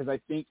yet because I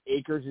think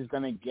Akers is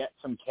going to get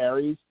some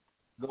carries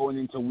going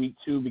into week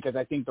 2 because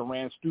I think the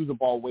Rams threw the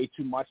ball way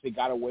too much. They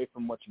got away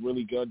from what's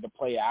really good, the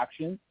play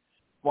action.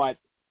 But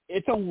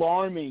it's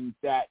alarming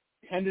that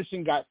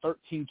Henderson got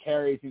 13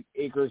 carries and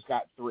Akers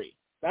got 3.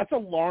 That's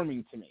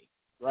alarming to me,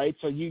 right?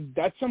 So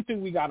that's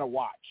something we got to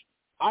watch.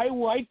 I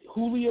liked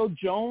Julio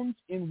Jones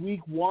in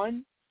week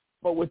 1,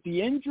 but with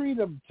the injury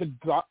to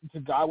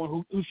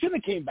Godwin, who should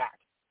have came back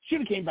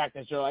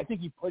this early. I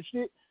think he pushed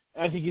it,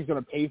 and I think he's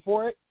going to pay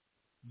for it.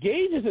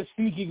 Gage is a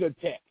sneaky good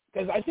pick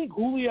because I think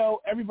Julio,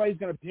 everybody's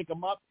going to pick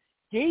him up.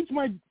 Gage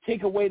might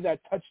take away that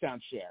touchdown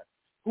share.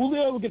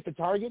 Julio will get the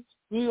targets.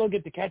 Julio will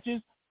get the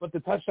catches, but the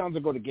touchdowns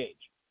will go to Gage.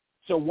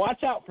 So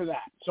watch out for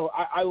that. So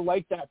I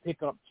like that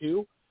pickup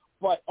too.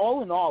 But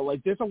all in all,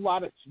 there's a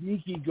lot of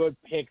sneaky good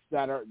picks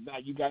that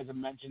you guys have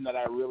mentioned that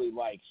I really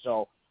like.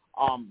 So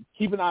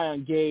keep an eye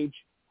on Gage.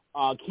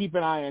 Keep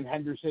an eye on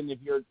Henderson. If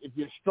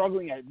you're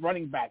struggling at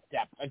running back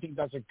depth, I think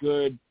that's a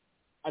good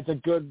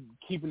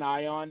keep an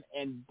eye on.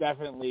 And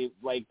definitely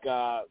like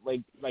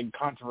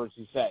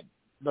Controversy said,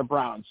 the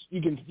Browns.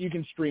 You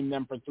can stream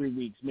them for 3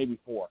 weeks, maybe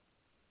 4.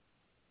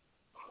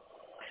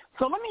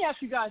 So let me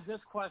ask you guys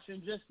this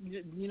question, just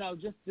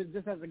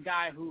as a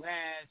guy who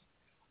has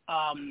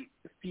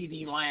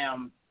CD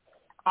Lamb.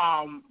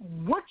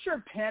 What's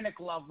your panic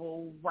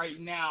level right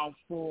now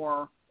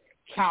for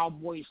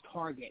Cowboys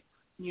targets?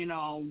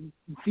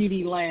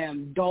 CD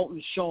Lamb,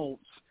 Dalton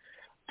Schultz,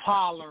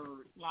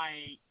 Pollard.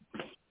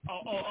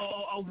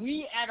 Are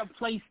we at a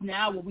place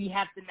now where we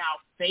have to now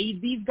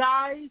fade these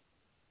guys,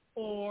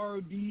 or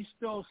do you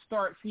still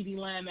start CD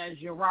Lamb as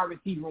your wide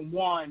receiver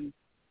 1?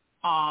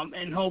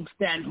 In hopes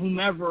that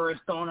whomever is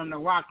throwing him the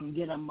rock can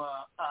get him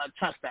a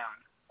touchdown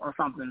or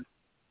something.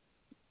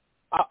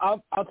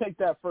 I'll take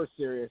that first,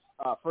 Sirius.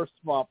 First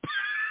of all,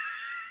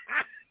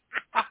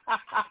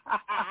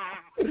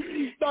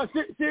 no,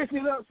 seriously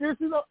though,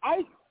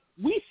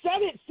 we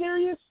said it,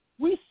 Sirius.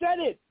 We said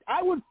it.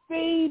 I would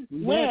fade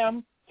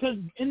Lamb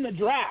in the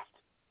draft.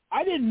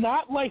 I did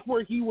not like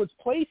where he was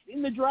placed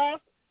in the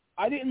draft.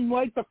 I didn't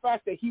like the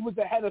fact that he was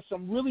ahead of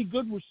some really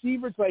good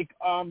receivers like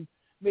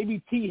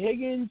maybe T.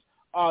 Higgins.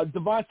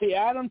 Devontae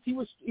Adams, he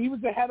was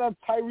ahead of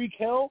Tyreek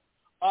Hill.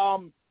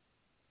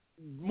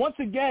 Once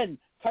again,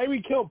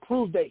 Tyreek Hill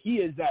proved that he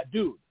is that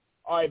dude.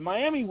 All right,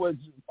 Miami was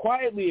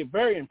quietly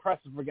very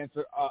impressive against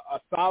a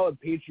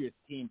solid Patriots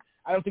team.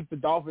 I don't think the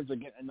Dolphins are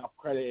getting enough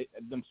credit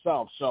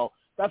themselves, so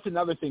that's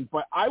another thing.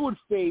 But I would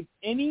fade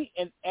any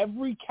and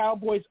every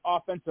Cowboys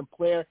offensive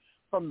player,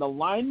 from the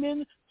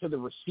linemen to the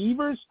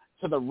receivers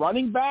to the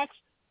running backs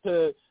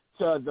to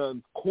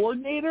the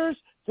coordinators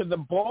to the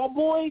ball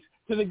boys,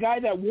 to the guy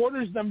that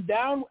waters them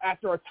down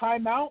after a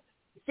timeout.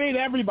 Fade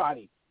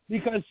everybody.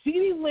 Because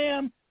CeeDee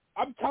Lamb,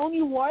 I'm telling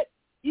you what,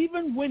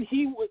 even when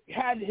he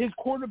had his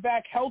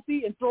quarterback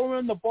healthy and throwing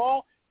him the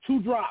ball,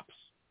 2 drops.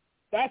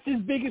 That's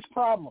his biggest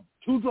problem,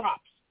 2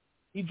 drops.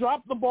 He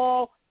dropped the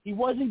ball. He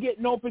wasn't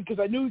getting open because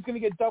I knew he was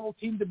going to get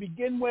double-teamed to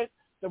begin with.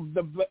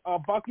 The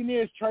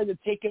Buccaneers tried to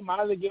take him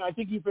out of the game. I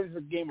think he finished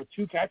the game with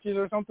 2 catches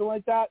or something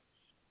like that.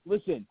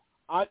 Listen,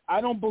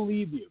 I don't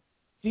believe you.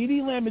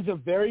 CeeDee Lamb is a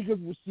very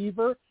good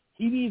receiver.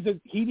 He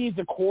needs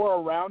a core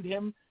around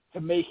him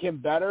to make him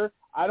better.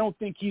 I don't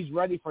think he's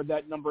ready for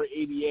that number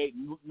 88,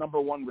 number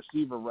 1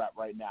 receiver rep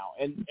right now.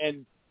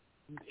 And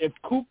if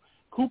Coop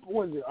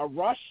was a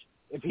rush,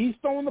 if he's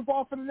throwing the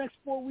ball for the next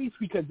 4 weeks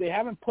because they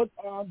haven't put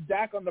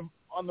Dak on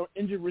the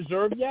injured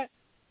reserve yet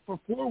for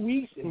 4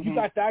 weeks, if you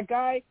got that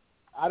guy,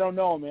 I don't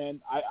know,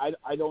 man.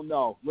 I don't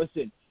know.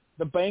 Listen,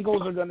 the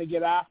Bengals are going to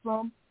get after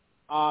them.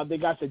 They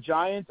got the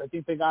Giants. I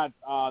think they got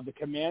the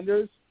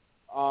Commanders.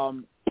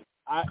 I'm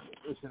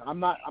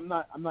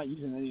not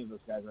using any of those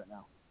guys right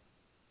now.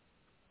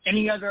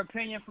 Any other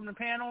opinion from the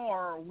panel, or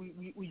are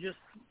we just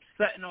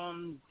sitting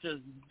on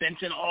just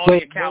benching all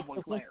your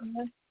Cowboy players?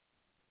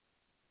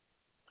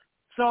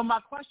 So my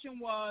question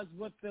was,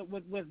 with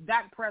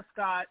Dak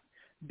Prescott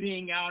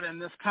being out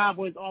and this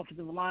Cowboys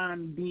offensive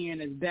line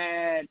being as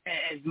bad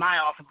as my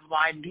offensive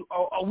line,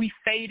 are we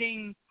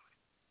fading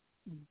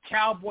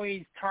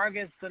Cowboys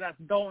targets, so that's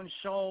Dalton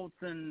Schultz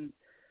and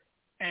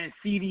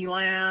CeeDee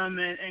Lamb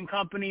and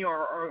company,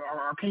 or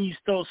can you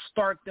still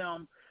start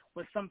them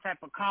with some type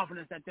of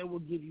confidence that they will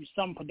give you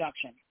some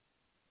production?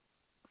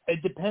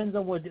 It depends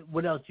on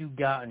what else you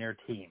got on your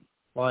team.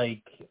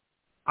 Like,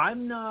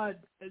 I'm not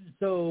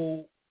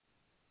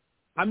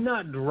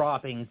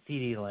dropping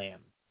CeeDee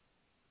Lamb.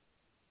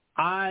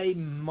 I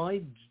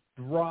might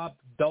drop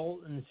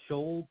Dalton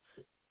Schultz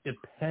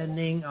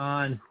depending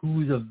on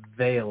who's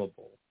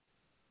available.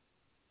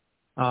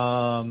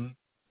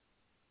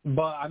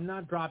 But I'm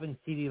not dropping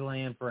CeeDee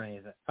Lamb for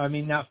anything. I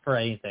mean, not for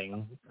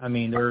anything. I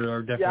mean, there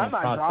are different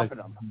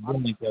prospects I'm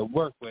willing to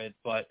work with,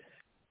 but,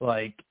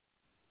 like,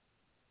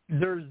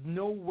 there's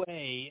no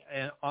way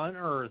on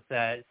earth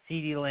that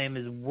CeeDee Lamb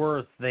is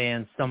worse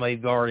than somebody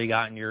you've already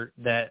got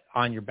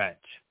on your bench.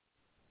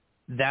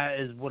 That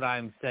is what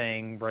I'm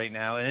saying right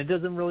now, and it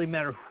doesn't really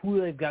matter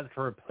who they've got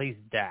to replace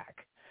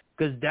Dak,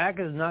 because Dak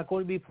is not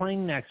going to be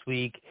playing next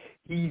week.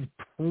 He's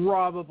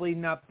probably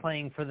not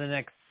playing for the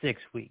next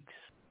 6 weeks.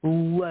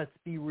 Let's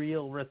be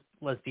real.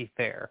 Let's be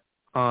fair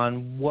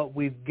on what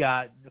we've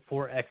got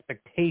for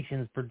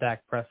expectations for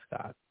Dak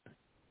Prescott.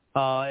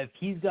 If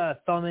he's got a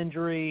thumb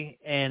injury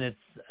and it's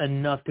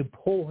enough to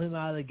pull him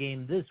out of the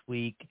game this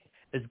week,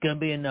 it's going to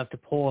be enough to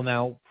pull him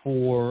out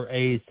for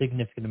a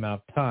significant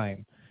amount of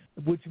time,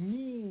 which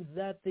means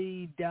that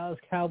the Dallas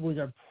Cowboys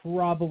are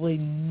probably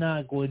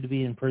not going to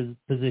be in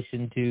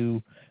position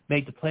to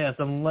make the playoffs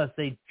unless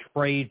they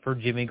trade for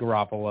Jimmy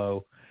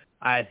Garoppolo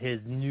at his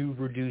new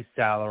reduced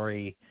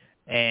salary,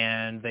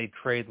 and they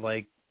trade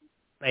like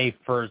a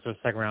first or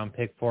second round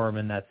pick for him,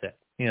 and that's it.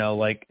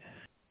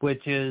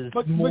 Which is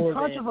more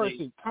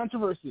controversy.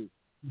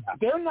 Yeah.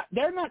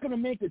 They're not going to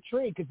make a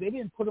trade because they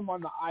didn't put him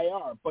on the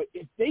IR. But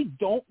if they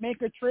don't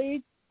make a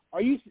trade,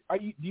 do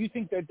you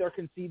think that they're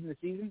conceding the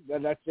season?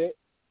 That's it?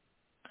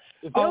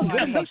 If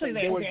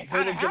they would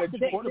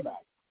get a quarterback.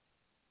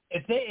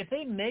 If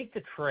they make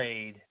the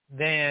trade,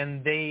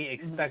 then they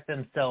expect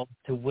themselves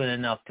to win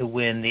enough to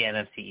win the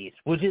NFC East,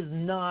 which is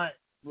not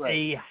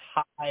a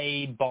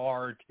high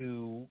bar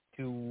to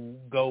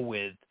go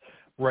with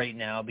right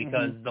now,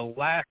 because the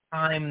last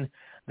time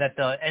that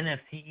the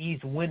NFC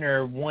East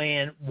winner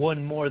won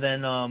more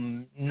than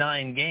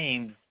 9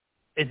 games,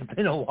 it's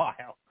been a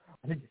while.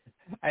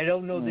 I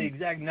don't know the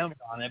exact number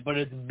on it, but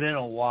it's been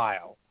a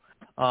while.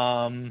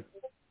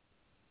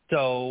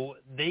 So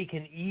they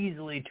can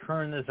easily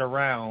turn this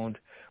around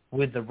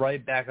with the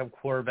right backup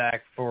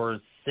quarterback for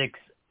 6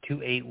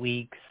 to 8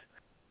 weeks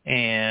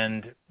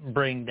and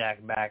bring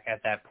Dak back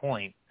at that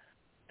point.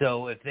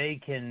 So if they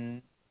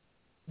can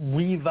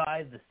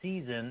revive the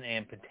season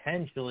and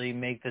potentially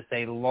make this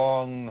a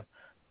long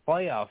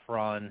playoff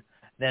run,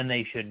 then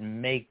they should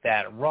make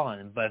that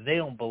run. But if they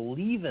don't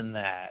believe in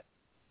that,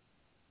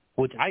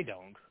 which I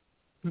don't,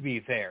 to be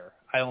fair,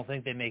 I don't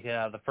think they make it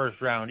out of the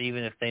first round,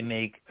 even if they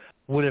make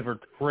whatever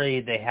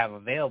trade they have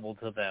available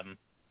to them.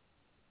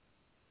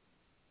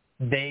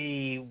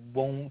 They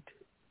won't.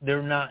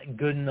 They're not a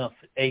good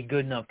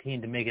enough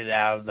team to make it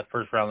out of the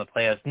first round of the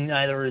playoffs.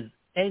 Neither is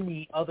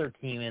any other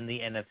team in the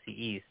NFC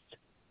East.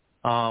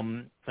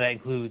 That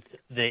includes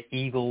the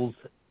Eagles,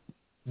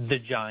 the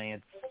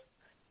Giants,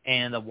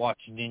 and the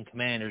Washington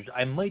Commanders.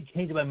 I might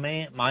change my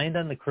mind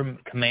on the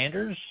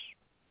Commanders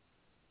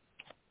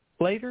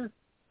later,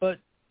 but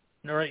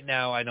right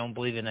now I don't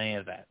believe in any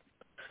of that.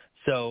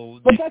 So,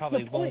 but that's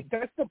the point.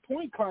 That's the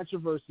point.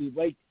 Controversy.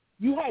 Like,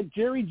 you had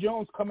Jerry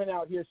Jones coming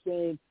out here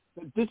saying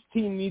that this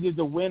team needed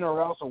to win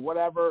or else or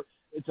whatever.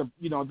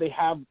 They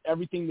have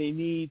everything they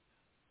need.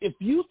 If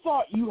you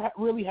thought you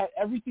really had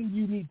everything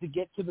you need to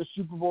get to the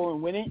Super Bowl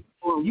and win it,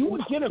 you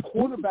would get a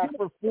quarterback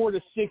for 4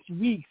 to 6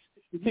 weeks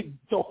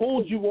to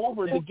hold you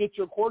over to get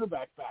your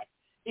quarterback back.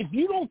 If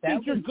you don't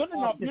think you're good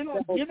enough,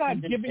 you're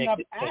not giving up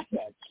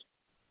assets.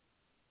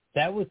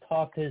 That was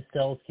talk to his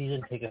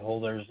season ticket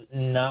holders,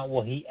 not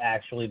what he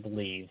actually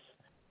believes.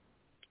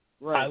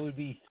 Right. I would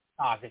be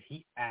shocked if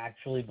he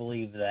actually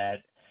believed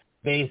that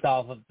based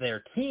off of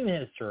their team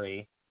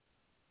history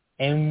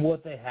and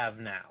what they have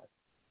now.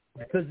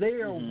 Because they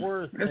are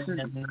worse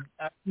than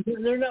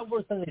they're not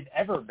worse than they've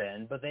ever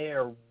been, but they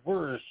are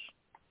worse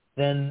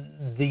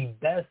than the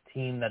best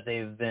team that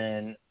they've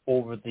been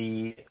over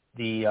the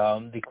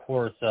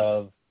course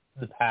of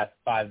the past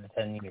 5 to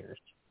 10 years.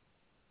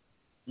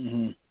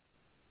 Mm-hmm.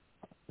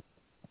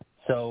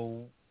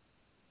 So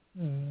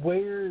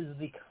where is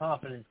the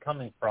confidence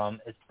coming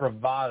from? It's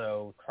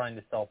bravado trying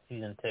to sell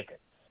season tickets.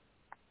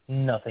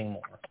 Nothing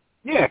more.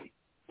 Yeah.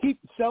 keep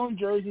selling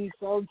jerseys,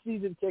 selling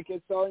season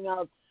tickets, selling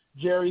out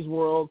Jerry's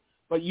World,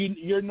 but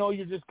you know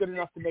you're just good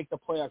enough to make the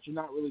playoffs. You're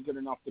not really good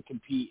enough to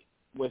compete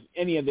with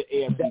any of the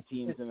AFC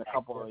teams and a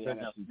couple of the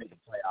NFC teams.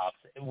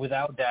 Playoffs.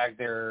 Without Dak,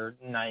 they're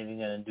not even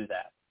going to do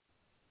that.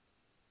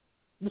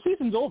 The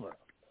season's over.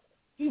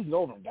 The season's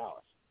over in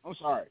Dallas. I'm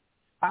sorry.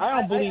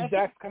 I don't believe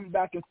Dak's coming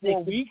back in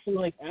 4 weeks.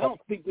 I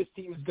don't think this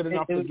team is good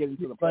enough to get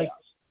into the playoffs.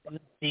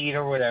 Seed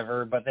or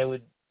whatever, but they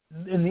would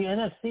in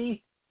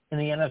the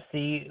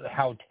NFC,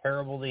 how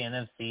terrible the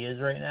NFC is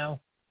right now.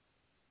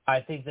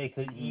 I think they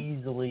could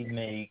easily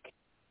make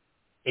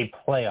a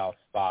playoff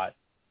spot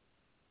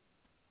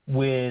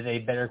with a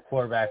better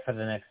quarterback for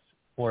the next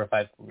 4 or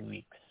 5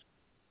 weeks.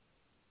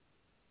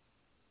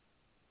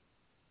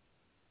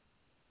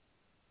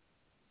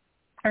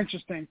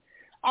 Interesting.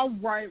 All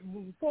right.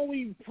 Before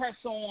we press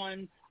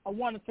on, I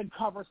wanted to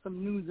cover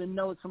some news and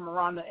notes from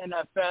around the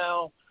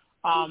NFL.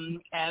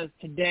 As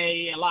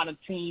today, a lot of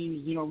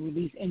teams,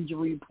 release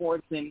injury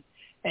reports and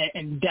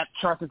depth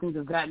charts and things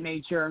of that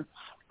nature.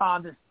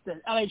 The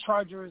LA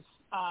Chargers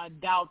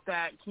doubt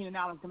that Keenan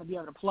Allen's going to be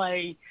able to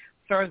play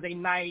Thursday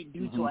night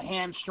due to a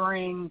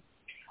hamstring.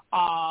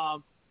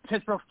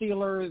 Pittsburgh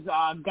Steelers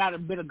got a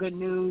bit of good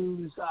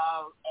news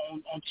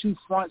on 2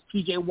 fronts.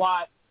 T.J.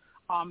 Watt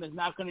is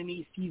not going to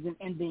need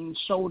season-ending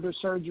shoulder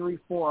surgery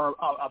for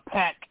a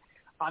pec.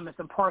 It's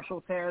a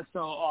partial tear, so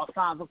all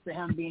signs look to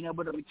him being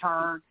able to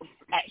return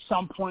at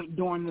some point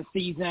during the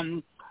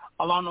season.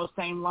 Along those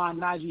same lines,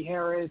 Najee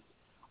Harris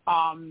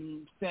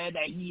said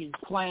that he is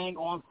playing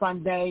on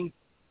Sunday.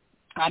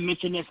 I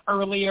mentioned this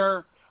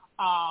earlier.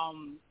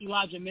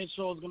 Elijah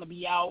Mitchell is going to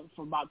be out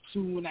for about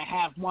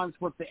 2.5 months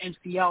with the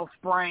MCL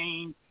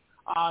sprain.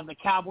 The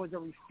Cowboys are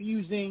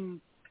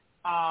refusing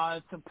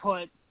to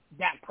put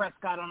Dak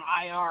Prescott on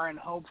IR in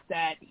hopes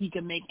that he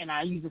can make, and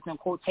I use this in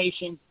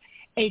quotations,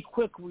 a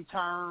quick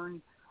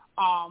return.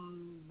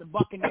 The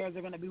Buccaneers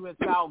are going to be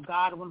without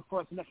Godwin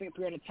for a significant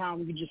period of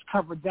time. We just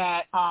covered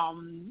that.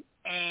 And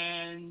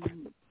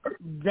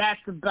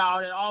that's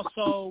about it.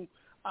 Also,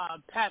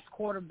 Pat's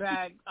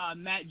quarterback,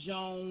 Matt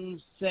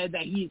Jones, said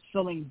that he is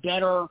feeling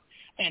better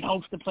and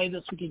hopes to play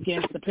this week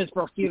against the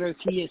Pittsburgh Steelers.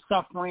 He is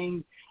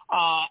suffering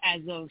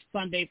as of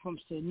Sunday from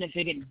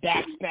significant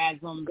back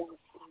spasms.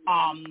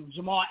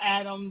 Jamal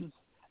Adams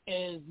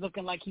is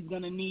looking like he's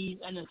going to need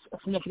a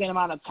significant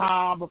amount of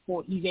time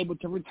before he's able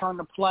to return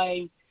to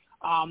play.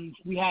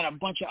 We had a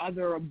bunch of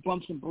other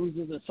bumps and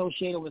bruises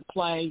associated with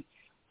play.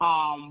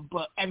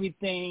 But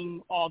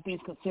everything, all things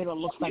considered,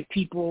 looks like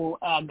people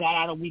got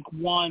out of week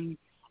 1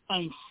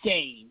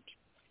 unscathed.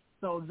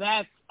 So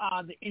that's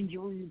the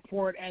injury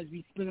report as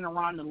we spin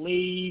around the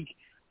league.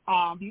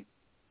 I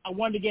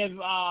wanted to give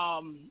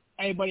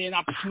everybody an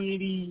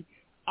opportunity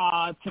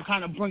to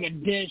kind of bring a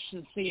dish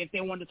and see if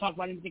they wanted to talk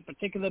about anything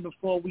particular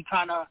before we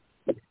kind of,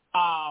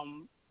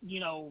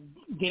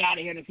 get out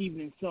of here this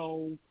evening.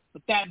 So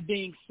with that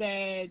being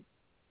said,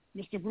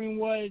 Mr.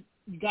 Greenwood,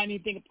 you got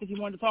anything that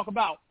you wanted to talk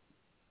about?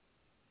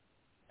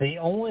 The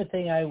only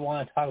thing I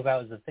want to talk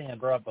about is the thing I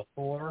brought up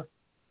before.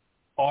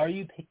 Are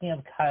you picking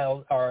up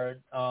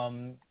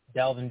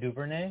Dalvin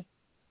Duvernay,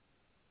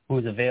 who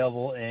is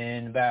available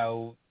in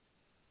about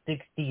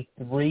 63%?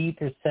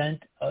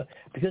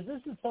 Because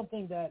this is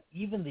something that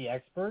even the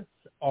experts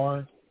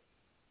aren't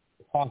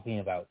talking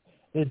about.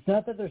 It's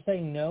not that they're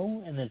saying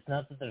no, and it's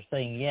not that they're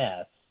saying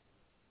yes.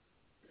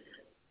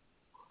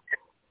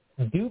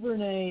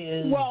 Duvernay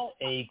is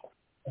a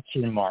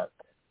question mark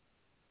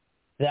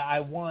that I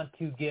want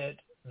to get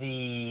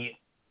the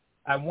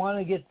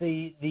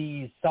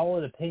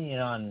solid opinion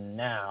on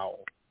now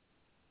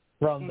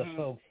from the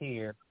folks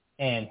here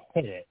and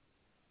hit it,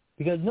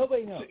 because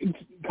nobody knows.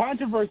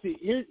 Controversy.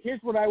 Here's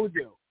what I would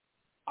do.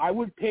 I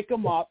would pick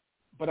him up,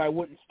 but I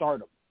wouldn't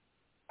start him.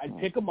 I'd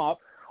pick him up.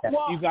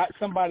 Well, you got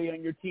somebody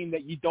on your team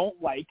that you don't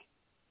like.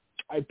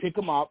 I'd pick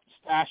him up,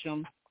 stash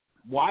him,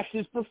 watch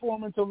his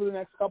performance over the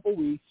next couple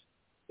weeks.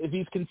 If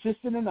he's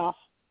consistent enough,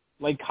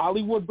 like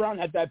Hollywood Brown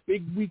had that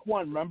big week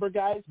 1. Remember,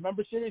 guys?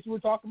 Remember series we were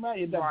talking about?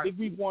 He had that big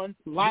week 1.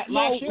 Last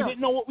year. We didn't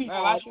know what we had.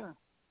 Last year.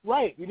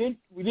 Right. We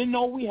didn't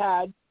know what we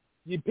had.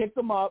 You picked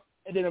him up,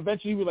 and then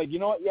eventually we're like, you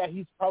know what? Yeah,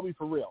 he's probably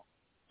for real.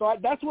 So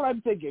that's what I'm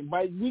thinking.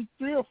 By week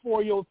 3 or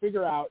 4, you'll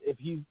figure out if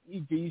he's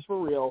for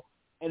real,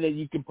 and then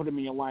you can put him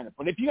in your lineup.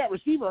 But if you got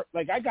receiver,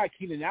 like I got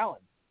Keenan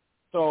Allen,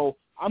 so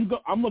I'm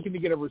looking to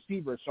get a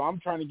receiver. So I'm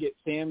trying to get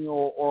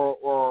Samuel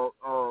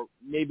or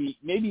maybe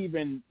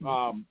even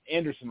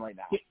Anderson right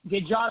now.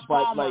 Get Josh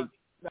Palmer.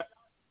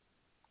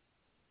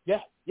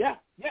 Yeah,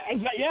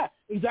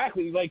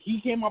 exactly. Like he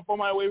came up on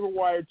my waiver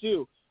wire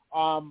too.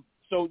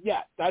 So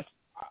yeah,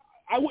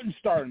 I wouldn't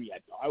start him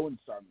yet though. I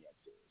wouldn't start him yet.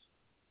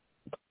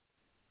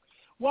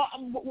 Well,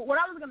 what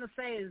I was going to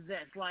say is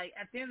this. Like,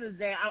 at the end of the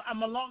day,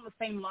 I'm along the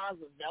same lines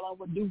with Vela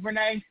with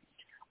Duvernay.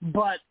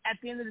 But at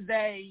the end of the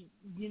day,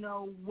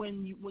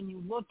 when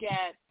you look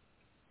at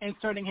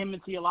inserting him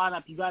into your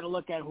lineup, you got to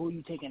look at who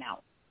you're taking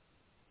out.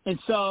 And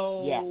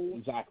so yeah,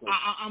 exactly.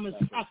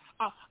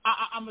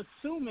 I'm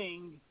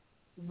assuming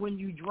when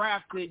you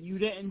drafted, you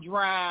didn't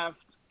draft,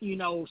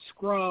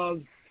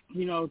 scrubs,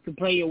 to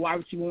play your wide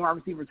receiver 1, wide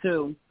receiver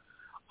 2.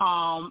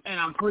 And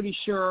I'm pretty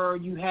sure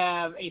you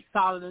have a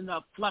solid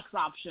enough flex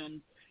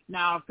option.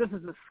 Now, if this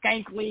is a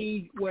skank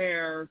league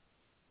where,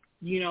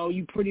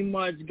 you pretty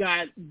much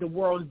got the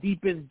world's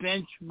deepest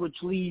bench, which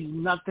leaves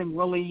nothing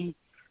really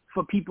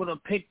for people to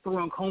pick through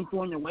and comb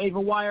through on your waiver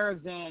wire,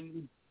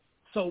 then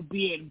so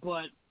be it.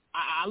 But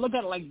I look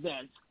at it like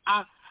this.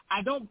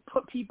 I don't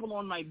put people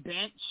on my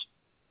bench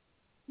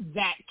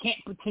that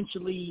can't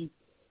potentially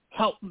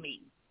help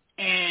me.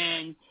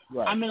 And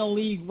right. I'm in a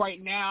league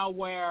right now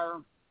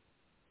where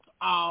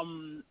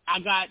I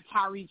got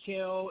Tyreek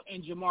Hill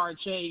and Jamar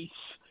Chase,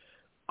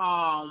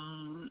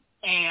 and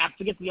I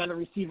forget the other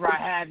receiver I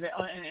have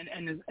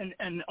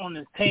and on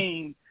his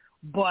team.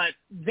 But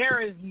there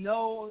is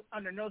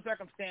under no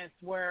circumstance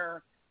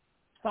where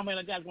somebody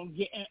like that is going to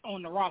get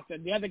on the roster.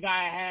 The other guy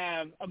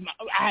I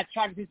had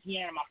Travis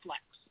Etienne in my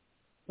flex.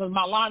 So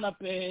my lineup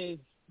is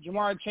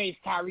Jamar Chase,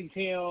 Tyreek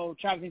Hill,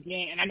 Travis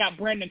Etienne, and I got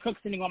Brandon Cook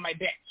sitting on my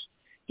bench.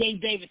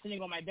 Gabe Davis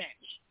sitting on my bench.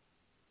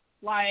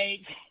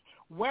 Like,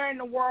 where in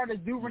the world is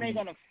Duvernay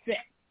going to fit?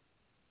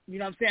 You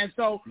know what I'm saying?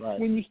 So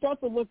when you start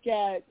to look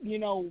at,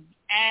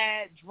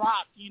 add,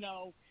 drop,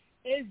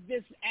 is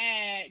this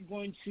ad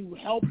going to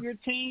help your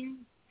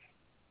team?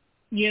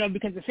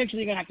 Because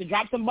essentially you're going to have to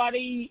drop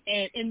somebody,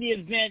 and in the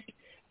event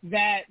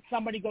that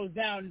somebody goes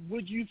down,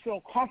 would you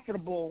feel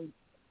comfortable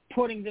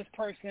putting this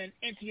person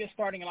into your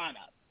starting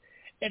lineup?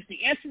 If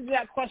the answer to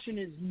that question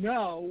is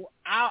no,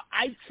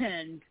 I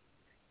tend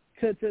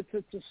to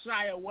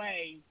shy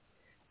away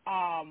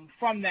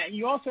from that.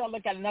 You also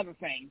look at another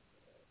thing,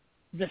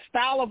 the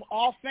style of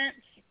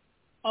offense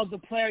of the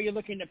player you're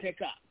looking to pick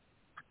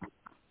up.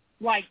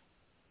 Like,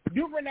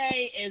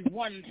 Duvernay is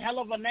one hell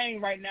of a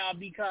name right now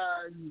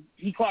because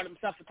he caught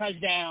himself a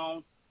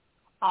touchdown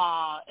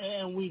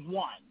in week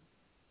 1.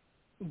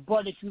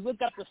 But if you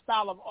look at the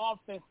style of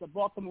offense the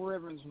Baltimore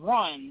Ravens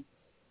run,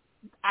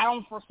 I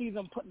don't foresee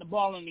them putting the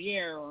ball in the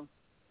air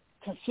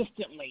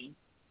consistently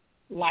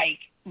like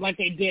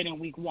they did in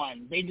week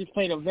 1. They just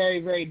played a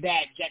very, very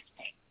bad Jets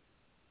team.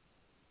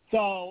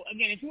 So,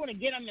 again, if you want to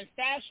get them and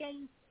stash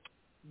them,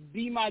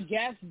 be my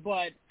guest,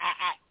 but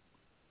I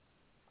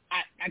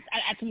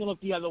tend to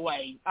look the other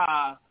way.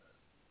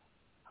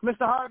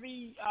 Mr.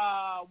 Harvey,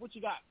 what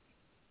you got?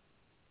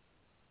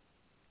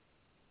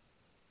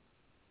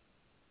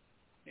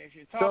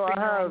 So I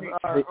have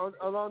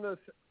along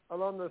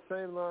the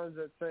same lines,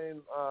 that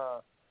same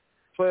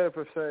player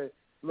per se.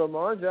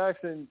 Lamar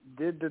Jackson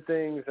did the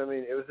things. I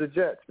mean, it was the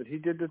Jets, but he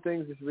did the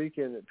things this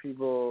weekend that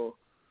people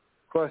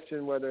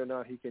question whether or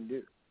not he can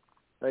do.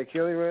 Like,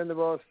 he only ran the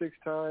ball 6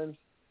 times.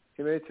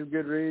 He made some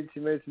good reads. He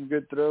made some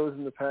good throws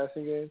in the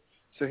passing game.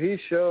 So he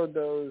showed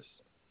those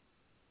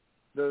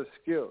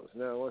skills.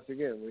 Now, once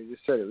again, we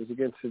just said it was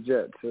against the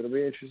Jets, so it'll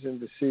be interesting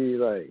to see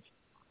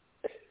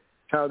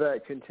how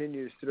that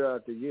continues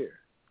throughout the year.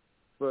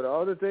 But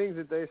all the things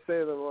that they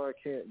say Lamar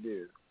can't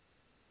do,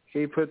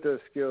 he put those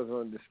skills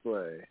on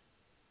display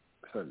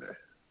Sunday.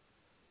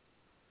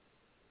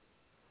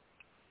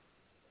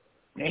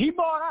 Yeah, he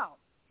balled out.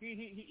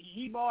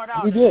 He balled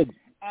out. He did.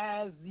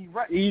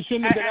 He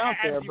shouldn't have been out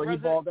there, but he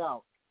balled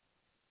out.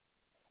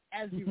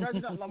 As the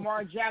resident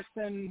Lamar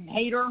Jackson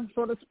hater,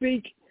 so to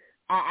speak,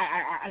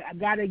 I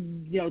gotta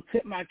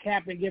tip my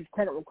cap and give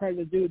credit where credit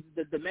is due.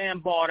 The man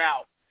balled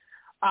out.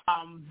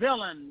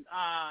 Villain,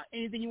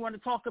 anything you want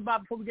to talk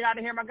about before we get out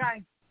of here, my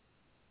guy?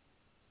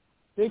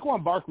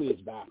 Saquon Barkley is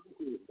back.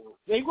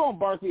 Saquon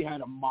Barkley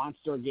had a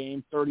monster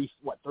game,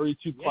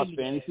 32 plus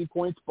fantasy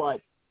points,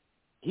 but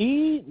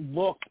he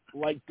looked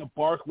like the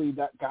Barkley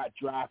that got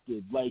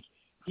drafted. Like,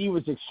 he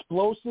was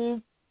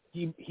explosive.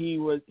 He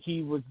was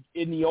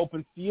in the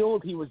open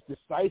field. He was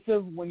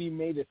decisive when he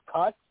made his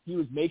cuts. He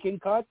was making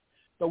cuts.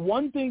 The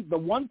one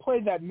play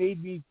that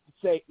made me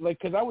say,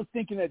 because I was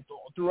thinking that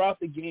throughout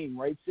the game,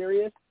 right,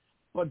 Sirius?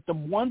 But the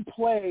one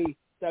play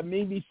that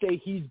made me say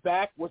he's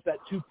back was that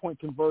 2-point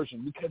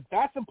conversion, because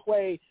that's a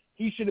play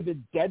he should have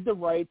been dead to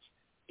rights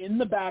in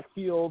the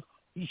backfield.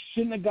 He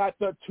shouldn't have got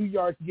the 2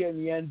 yards to get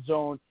in the end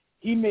zone.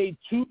 He made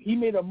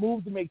a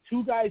move to make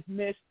 2 guys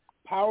miss,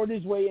 powered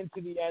his way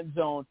into the end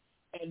zone.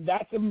 And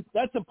that's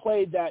a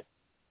play that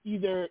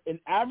either an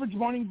average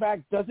running back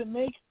doesn't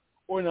make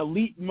or an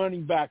elite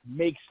running back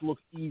makes look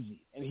easy.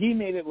 And he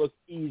made it look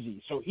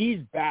easy. So he's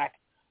back.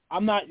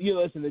 I'm not,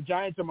 listen, the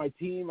Giants are my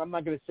team. I'm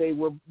not going to say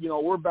we're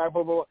back,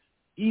 blah, blah, blah.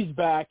 He's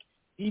back.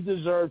 He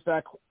deserves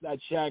that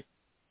check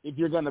if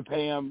you're going to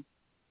pay him.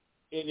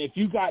 And if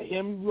you got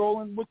him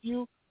rolling with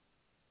you,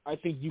 I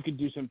think you can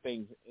do some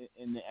things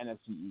in the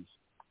NFC East.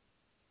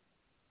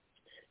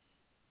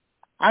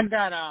 I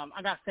got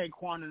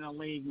Saquon in the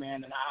league,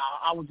 man, and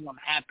I was one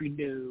happy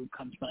dude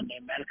come Sunday,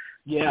 man.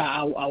 Yeah,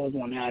 I was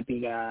one happy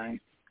guy.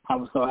 I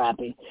was so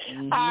happy.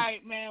 Mm-hmm. All right,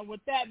 man.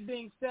 With that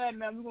being said,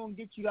 man, we're gonna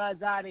get you guys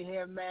out of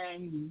here,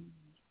 man.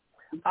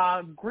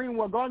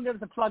 Greenwood, go and give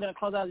us a plug and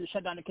close out and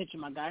shut down the kitchen,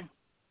 my guy.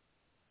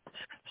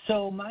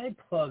 So my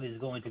plug is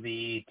going to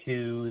be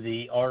to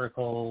the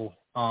article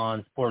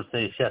on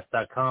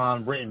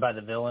SportsCityChefs.com written by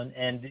the villain,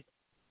 and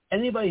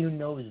anybody who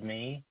knows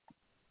me,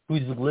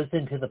 who's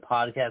listened to the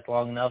podcast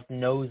long enough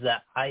knows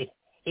that I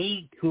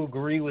hate to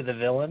agree with a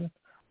villain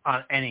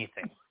on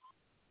anything.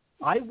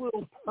 I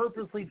will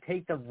purposely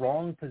take the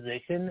wrong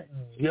position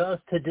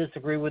just to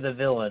disagree with a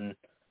villain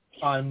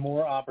on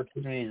more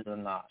opportunities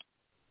than not.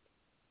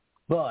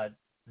 But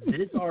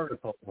this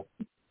article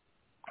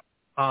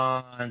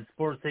on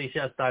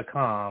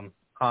sportsdaychefs.com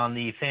on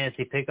the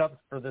fantasy pickups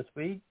for this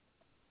week,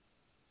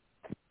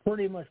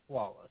 pretty much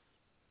flawless.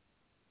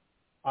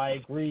 I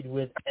agreed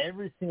with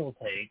every single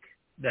take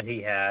that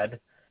he had.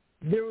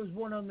 There was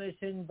one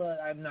omission, but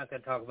I'm not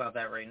going to talk about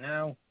that right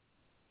now.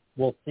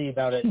 We'll see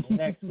about it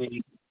next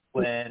week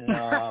when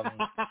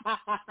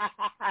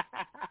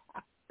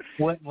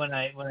when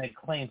I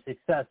claim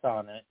success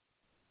on it.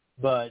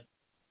 But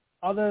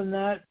other than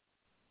that,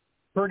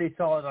 pretty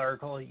solid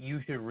article.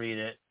 You should read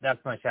it.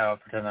 That's my shout out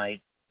for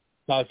tonight.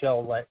 Talk to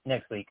y'all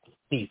next week.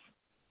 Peace.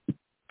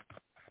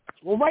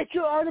 Well, write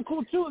your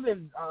article too,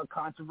 then,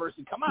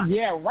 Controversy. Come on.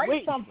 Yeah,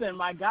 write something,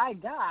 my guy.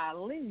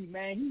 Golly,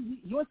 man.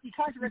 He wants to be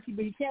controversy,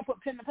 but he can't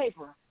put pen to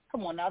paper.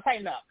 Come on now,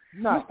 tighten up.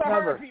 No, Mr.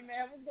 never. Hervey,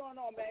 man, what's going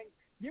on, man?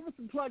 Give us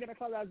some plug in the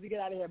club as we get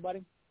out of here,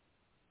 buddy.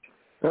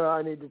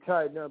 I need to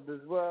tighten up as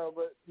well.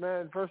 But,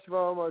 man, first of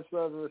all, much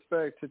love and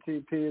respect to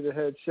TP, the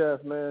head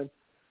chef, man.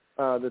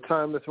 The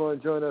Timeless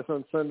One, join us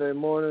on Sunday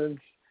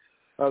mornings,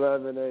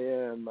 11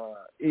 a.m.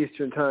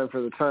 Eastern time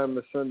for the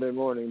Timeless Sunday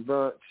morning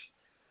brunch.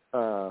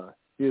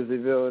 Usually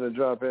Villain to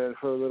drop in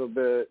for a little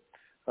bit.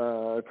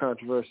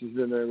 Controversy's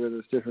in there with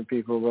us, different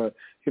people, but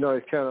you can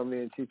always count on me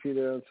and TP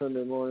there on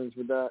Sunday mornings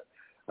with that.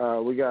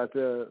 We got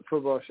the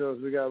football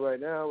shows we got right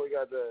now. We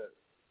got the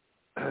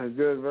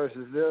Good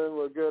versus Villain,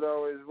 where Good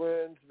always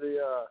wins.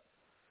 The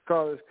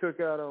Callers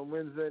Cookout on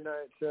Wednesday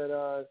nights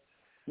at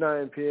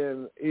 9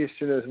 p.m.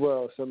 Eastern as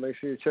well. So make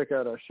sure you check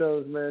out our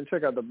shows, man.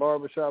 Check out the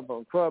Barbershop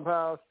on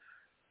Clubhouse.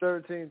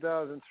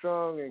 13,000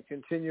 strong and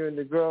continuing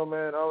to grow,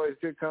 man. Always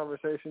good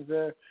conversations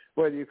there,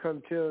 whether you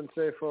come chill and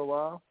stay for a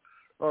while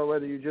or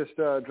whether you just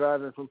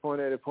driving from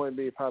point A to point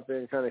B, pop in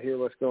and kind of hear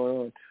what's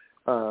going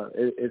on.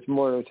 It's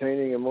more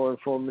entertaining and more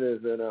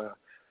informative than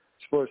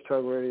sports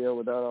talk radio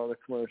without all the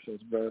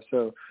commercials, bro.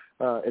 So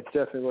it's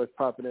definitely worth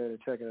popping in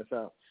and checking us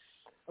out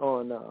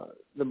on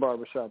the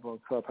Barbershop on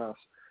Clubhouse.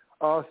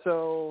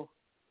 Also,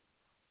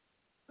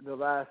 the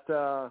last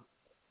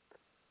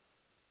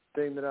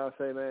thing that I'll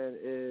say, man,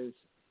 is,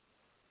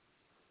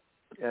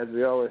 as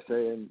we always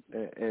say in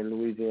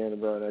Louisiana,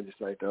 bro, and I just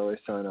like to always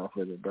sign off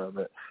with it, bro,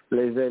 but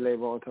laissez-les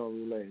bon temps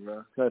rouler,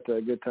 bro. Let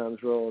the good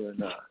times roll,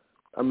 and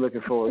I'm looking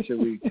forward to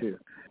week 2.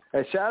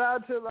 And shout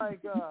out to,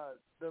 like,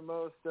 the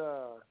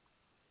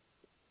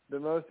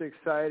most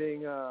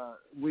exciting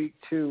week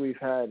 2 we've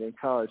had in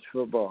college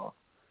football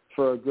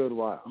for a good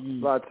while.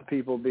 Lots of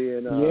people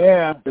being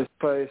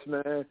displaced,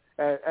 man.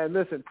 And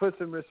listen, put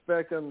some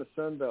respect on the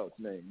Sun Belt's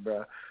name,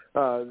 bro.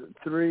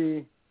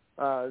 3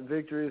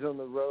 victories on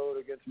the road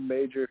against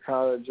major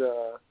college,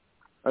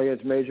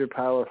 against major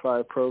Power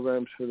 5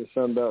 programs for the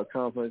Sun Belt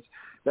Conference.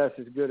 That's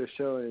as good a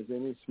showing as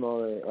any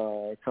smaller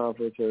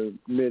conference or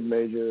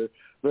mid-major,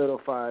 Little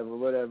 5 or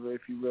whatever,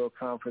 if you will,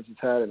 conference has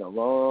had in a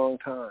long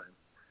time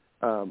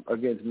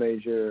against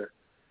major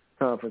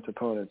conference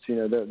opponents. You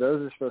know,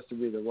 those are supposed to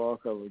be the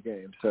walkover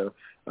games. So,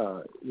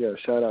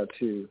 shout out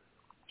to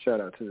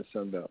the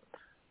Sun Belt.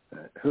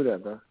 Who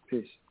that, bro?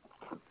 Peace.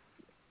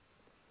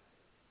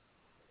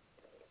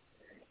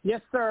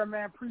 Yes, sir,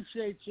 man.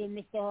 Appreciate you,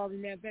 Mr. Harvey,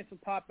 man. Thanks for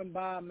popping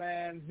by,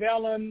 man.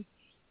 Villain,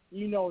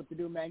 you know what to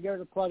do, man. Give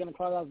us a plug in the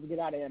clubhouse to get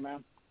out of here,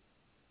 man.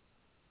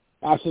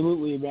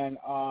 Absolutely, man.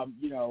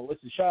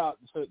 Listen, shout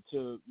out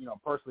to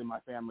personally, my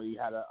family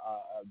had a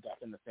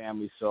death in the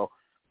family, so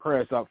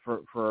prayers up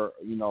for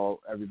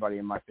everybody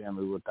in my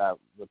family with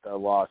their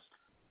loss.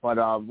 But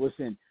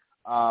listen,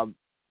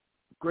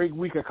 great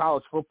week of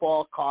college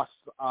football cost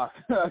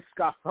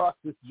Scott Frost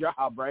his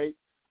job, right?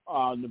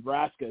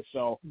 Nebraska.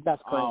 So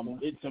that's crazy.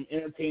 It's some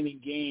entertaining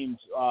games.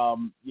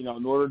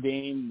 Notre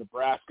Dame,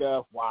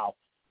 Nebraska. Wow.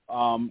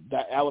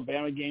 That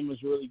Alabama game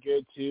was really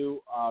good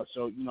too.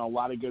 So a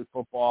lot of good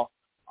football.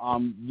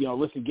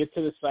 Listen, get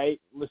to the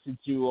site. Listen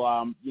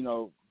to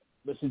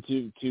the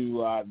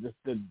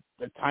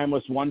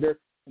timeless wonder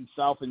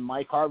himself and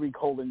Mike Harvey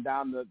holding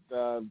down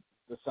the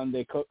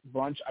Sunday cook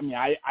brunch. I mean,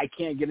 I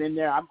can't get in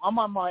there. I'm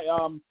on my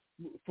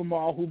from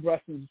all who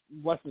blesses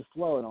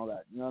slow and all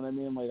that. You know what I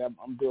mean? Like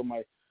I'm doing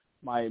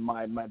my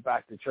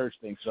back to church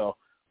thing. So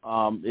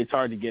it's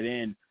hard to get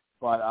in.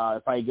 But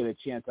if I get a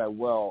chance, I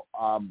will.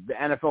 The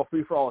NFL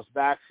Free For All is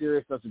back.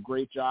 Sirius does a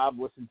great job.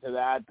 Listen to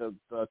that. The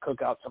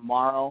cookout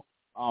tomorrow.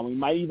 We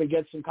might even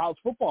get some college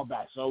football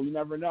back, so you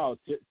never know.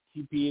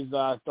 TP is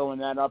throwing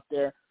that up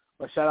there.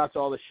 But shout out to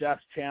all the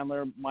chefs,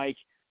 Chandler, Mike,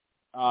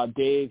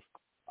 Dave,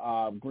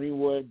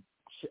 Greenwood,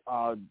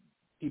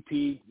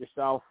 TP,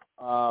 yourself,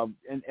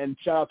 and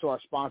shout out to our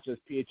sponsors,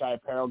 PHI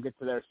Apparel. Get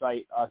to their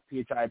site,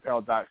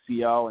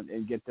 phiapparel.co,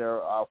 and get their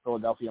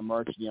Philadelphia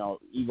merch.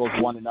 Eagles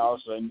 1-0,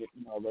 so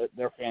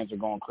their fans are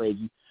going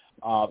crazy.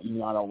 Even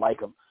though I don't like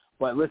them.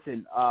 But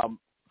listen,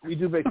 we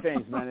do big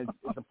things, man.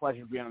 It's a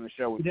pleasure being on the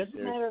show with you. It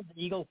doesn't matter if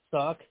the Eagles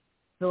suck.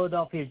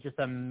 Philadelphia is just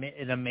an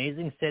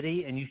amazing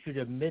city, and you should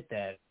admit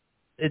that.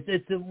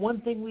 It's the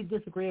one thing we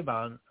disagree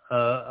about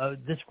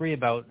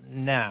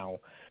now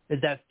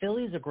is that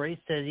Philly is a great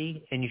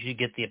city, and you should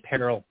get the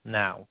apparel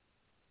now.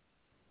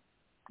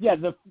 Yeah,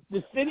 the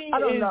city I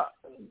don't know.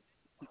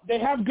 They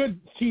have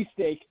good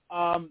cheesesteak.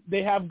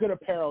 They have good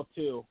apparel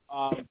too.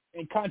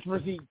 And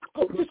controversy,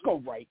 just go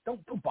right.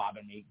 Don't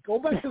bother me. Go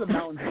back to the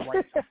mountains and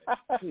write something.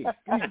 Please,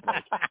 give me a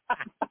break.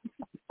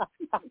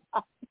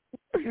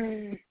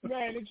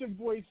 Man, it's your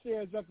boy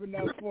Shares up in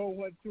that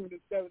 412 and the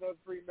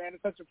 703, man.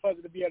 It's such a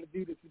pleasure to be able to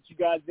do this with you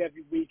guys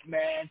every week,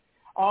 man.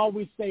 I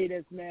always say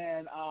this,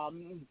 man.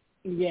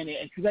 Again,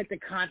 if you like the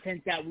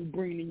content that we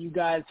bring to you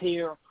guys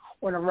here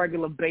on a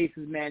regular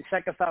basis, man,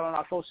 check us out on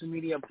our social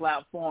media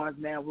platforms,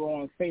 man. We're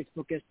on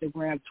Facebook,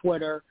 Instagram,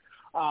 Twitter.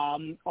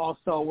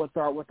 Also with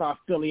our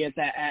affiliates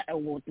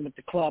with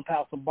the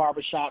Clubhouse and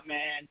Barbershop,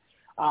 man.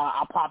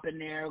 I pop in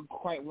there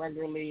quite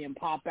regularly and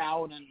pop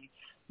out, and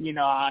you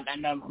know, I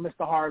know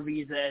Mr.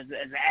 Harvey's as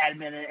an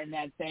admin in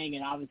that thing,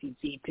 and obviously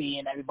TP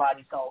and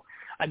everybody. So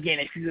again,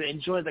 if you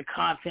enjoy the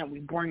content we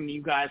bring to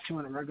you guys here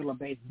on a regular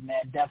basis,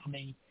 man,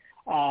 definitely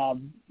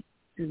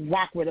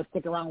rock with us,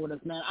 stick around with us,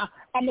 man.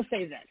 I'm gonna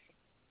say this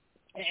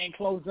in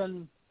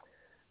closing.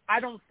 I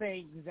don't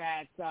think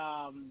that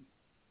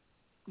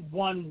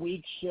 1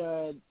 week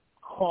should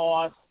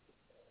cost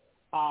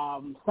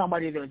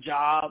somebody their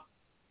job.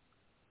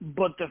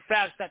 But the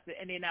fact that the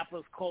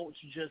Indianapolis Colts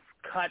just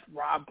cut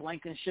Rob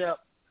Blankenship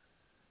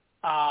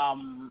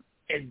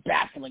is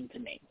baffling to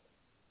me.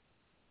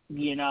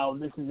 You know,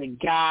 this is a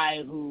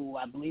guy who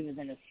I believe is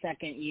in his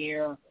second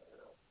year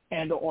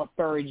and or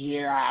third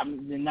year.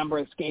 The number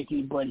escapes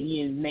me, but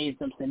he has made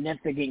some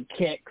significant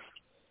kicks.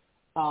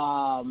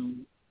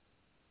 And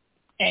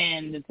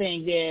the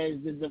thing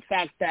is the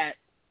fact that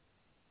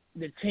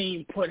the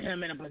team put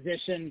him in a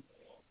position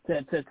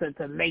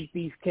to make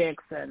these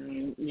kicks,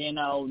 and, you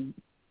know,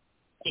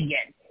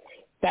 again,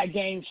 that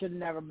game should have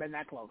never been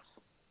that close.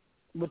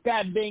 With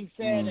that being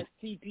said, as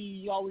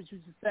TP always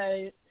used to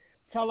say,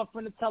 tell a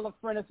friend,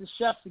 it's the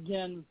Chefs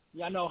again.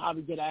 Y'all know how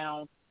we get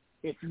down.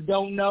 If you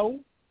don't know,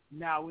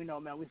 now we know,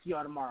 man. We'll see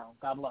y'all tomorrow.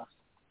 God bless.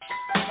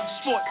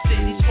 Sports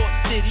City,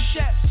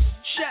 Chefs,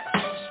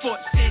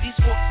 Sports City,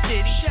 Chefs, Sports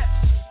City, Chefs,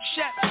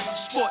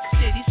 Sports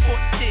City,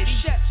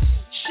 Chefs.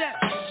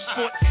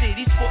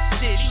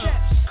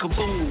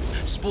 Kaboom,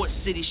 Sports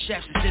City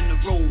Chefs is in the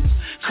room,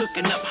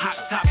 cooking up hot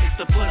topics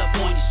to put up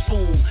on your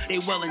spoon. They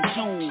well in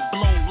tune,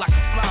 bloom like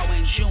a flower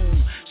in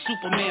June.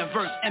 Superman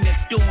versus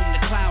MF Doom, the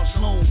clouds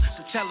loom.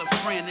 So tell a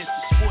friend it's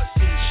the Sports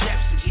City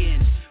Chefs again.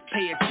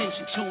 Pay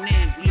attention, tune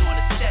in, we on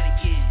the set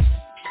again.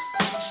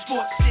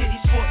 Sports City,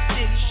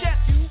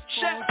 Chefs,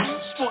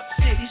 Sports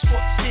City,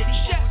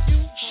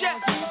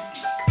 Chefs,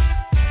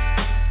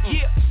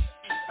 yeah.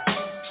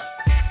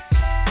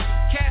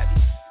 Cabby,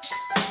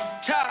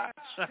 Taj.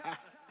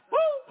 Woo!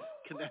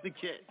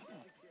 Connecticut.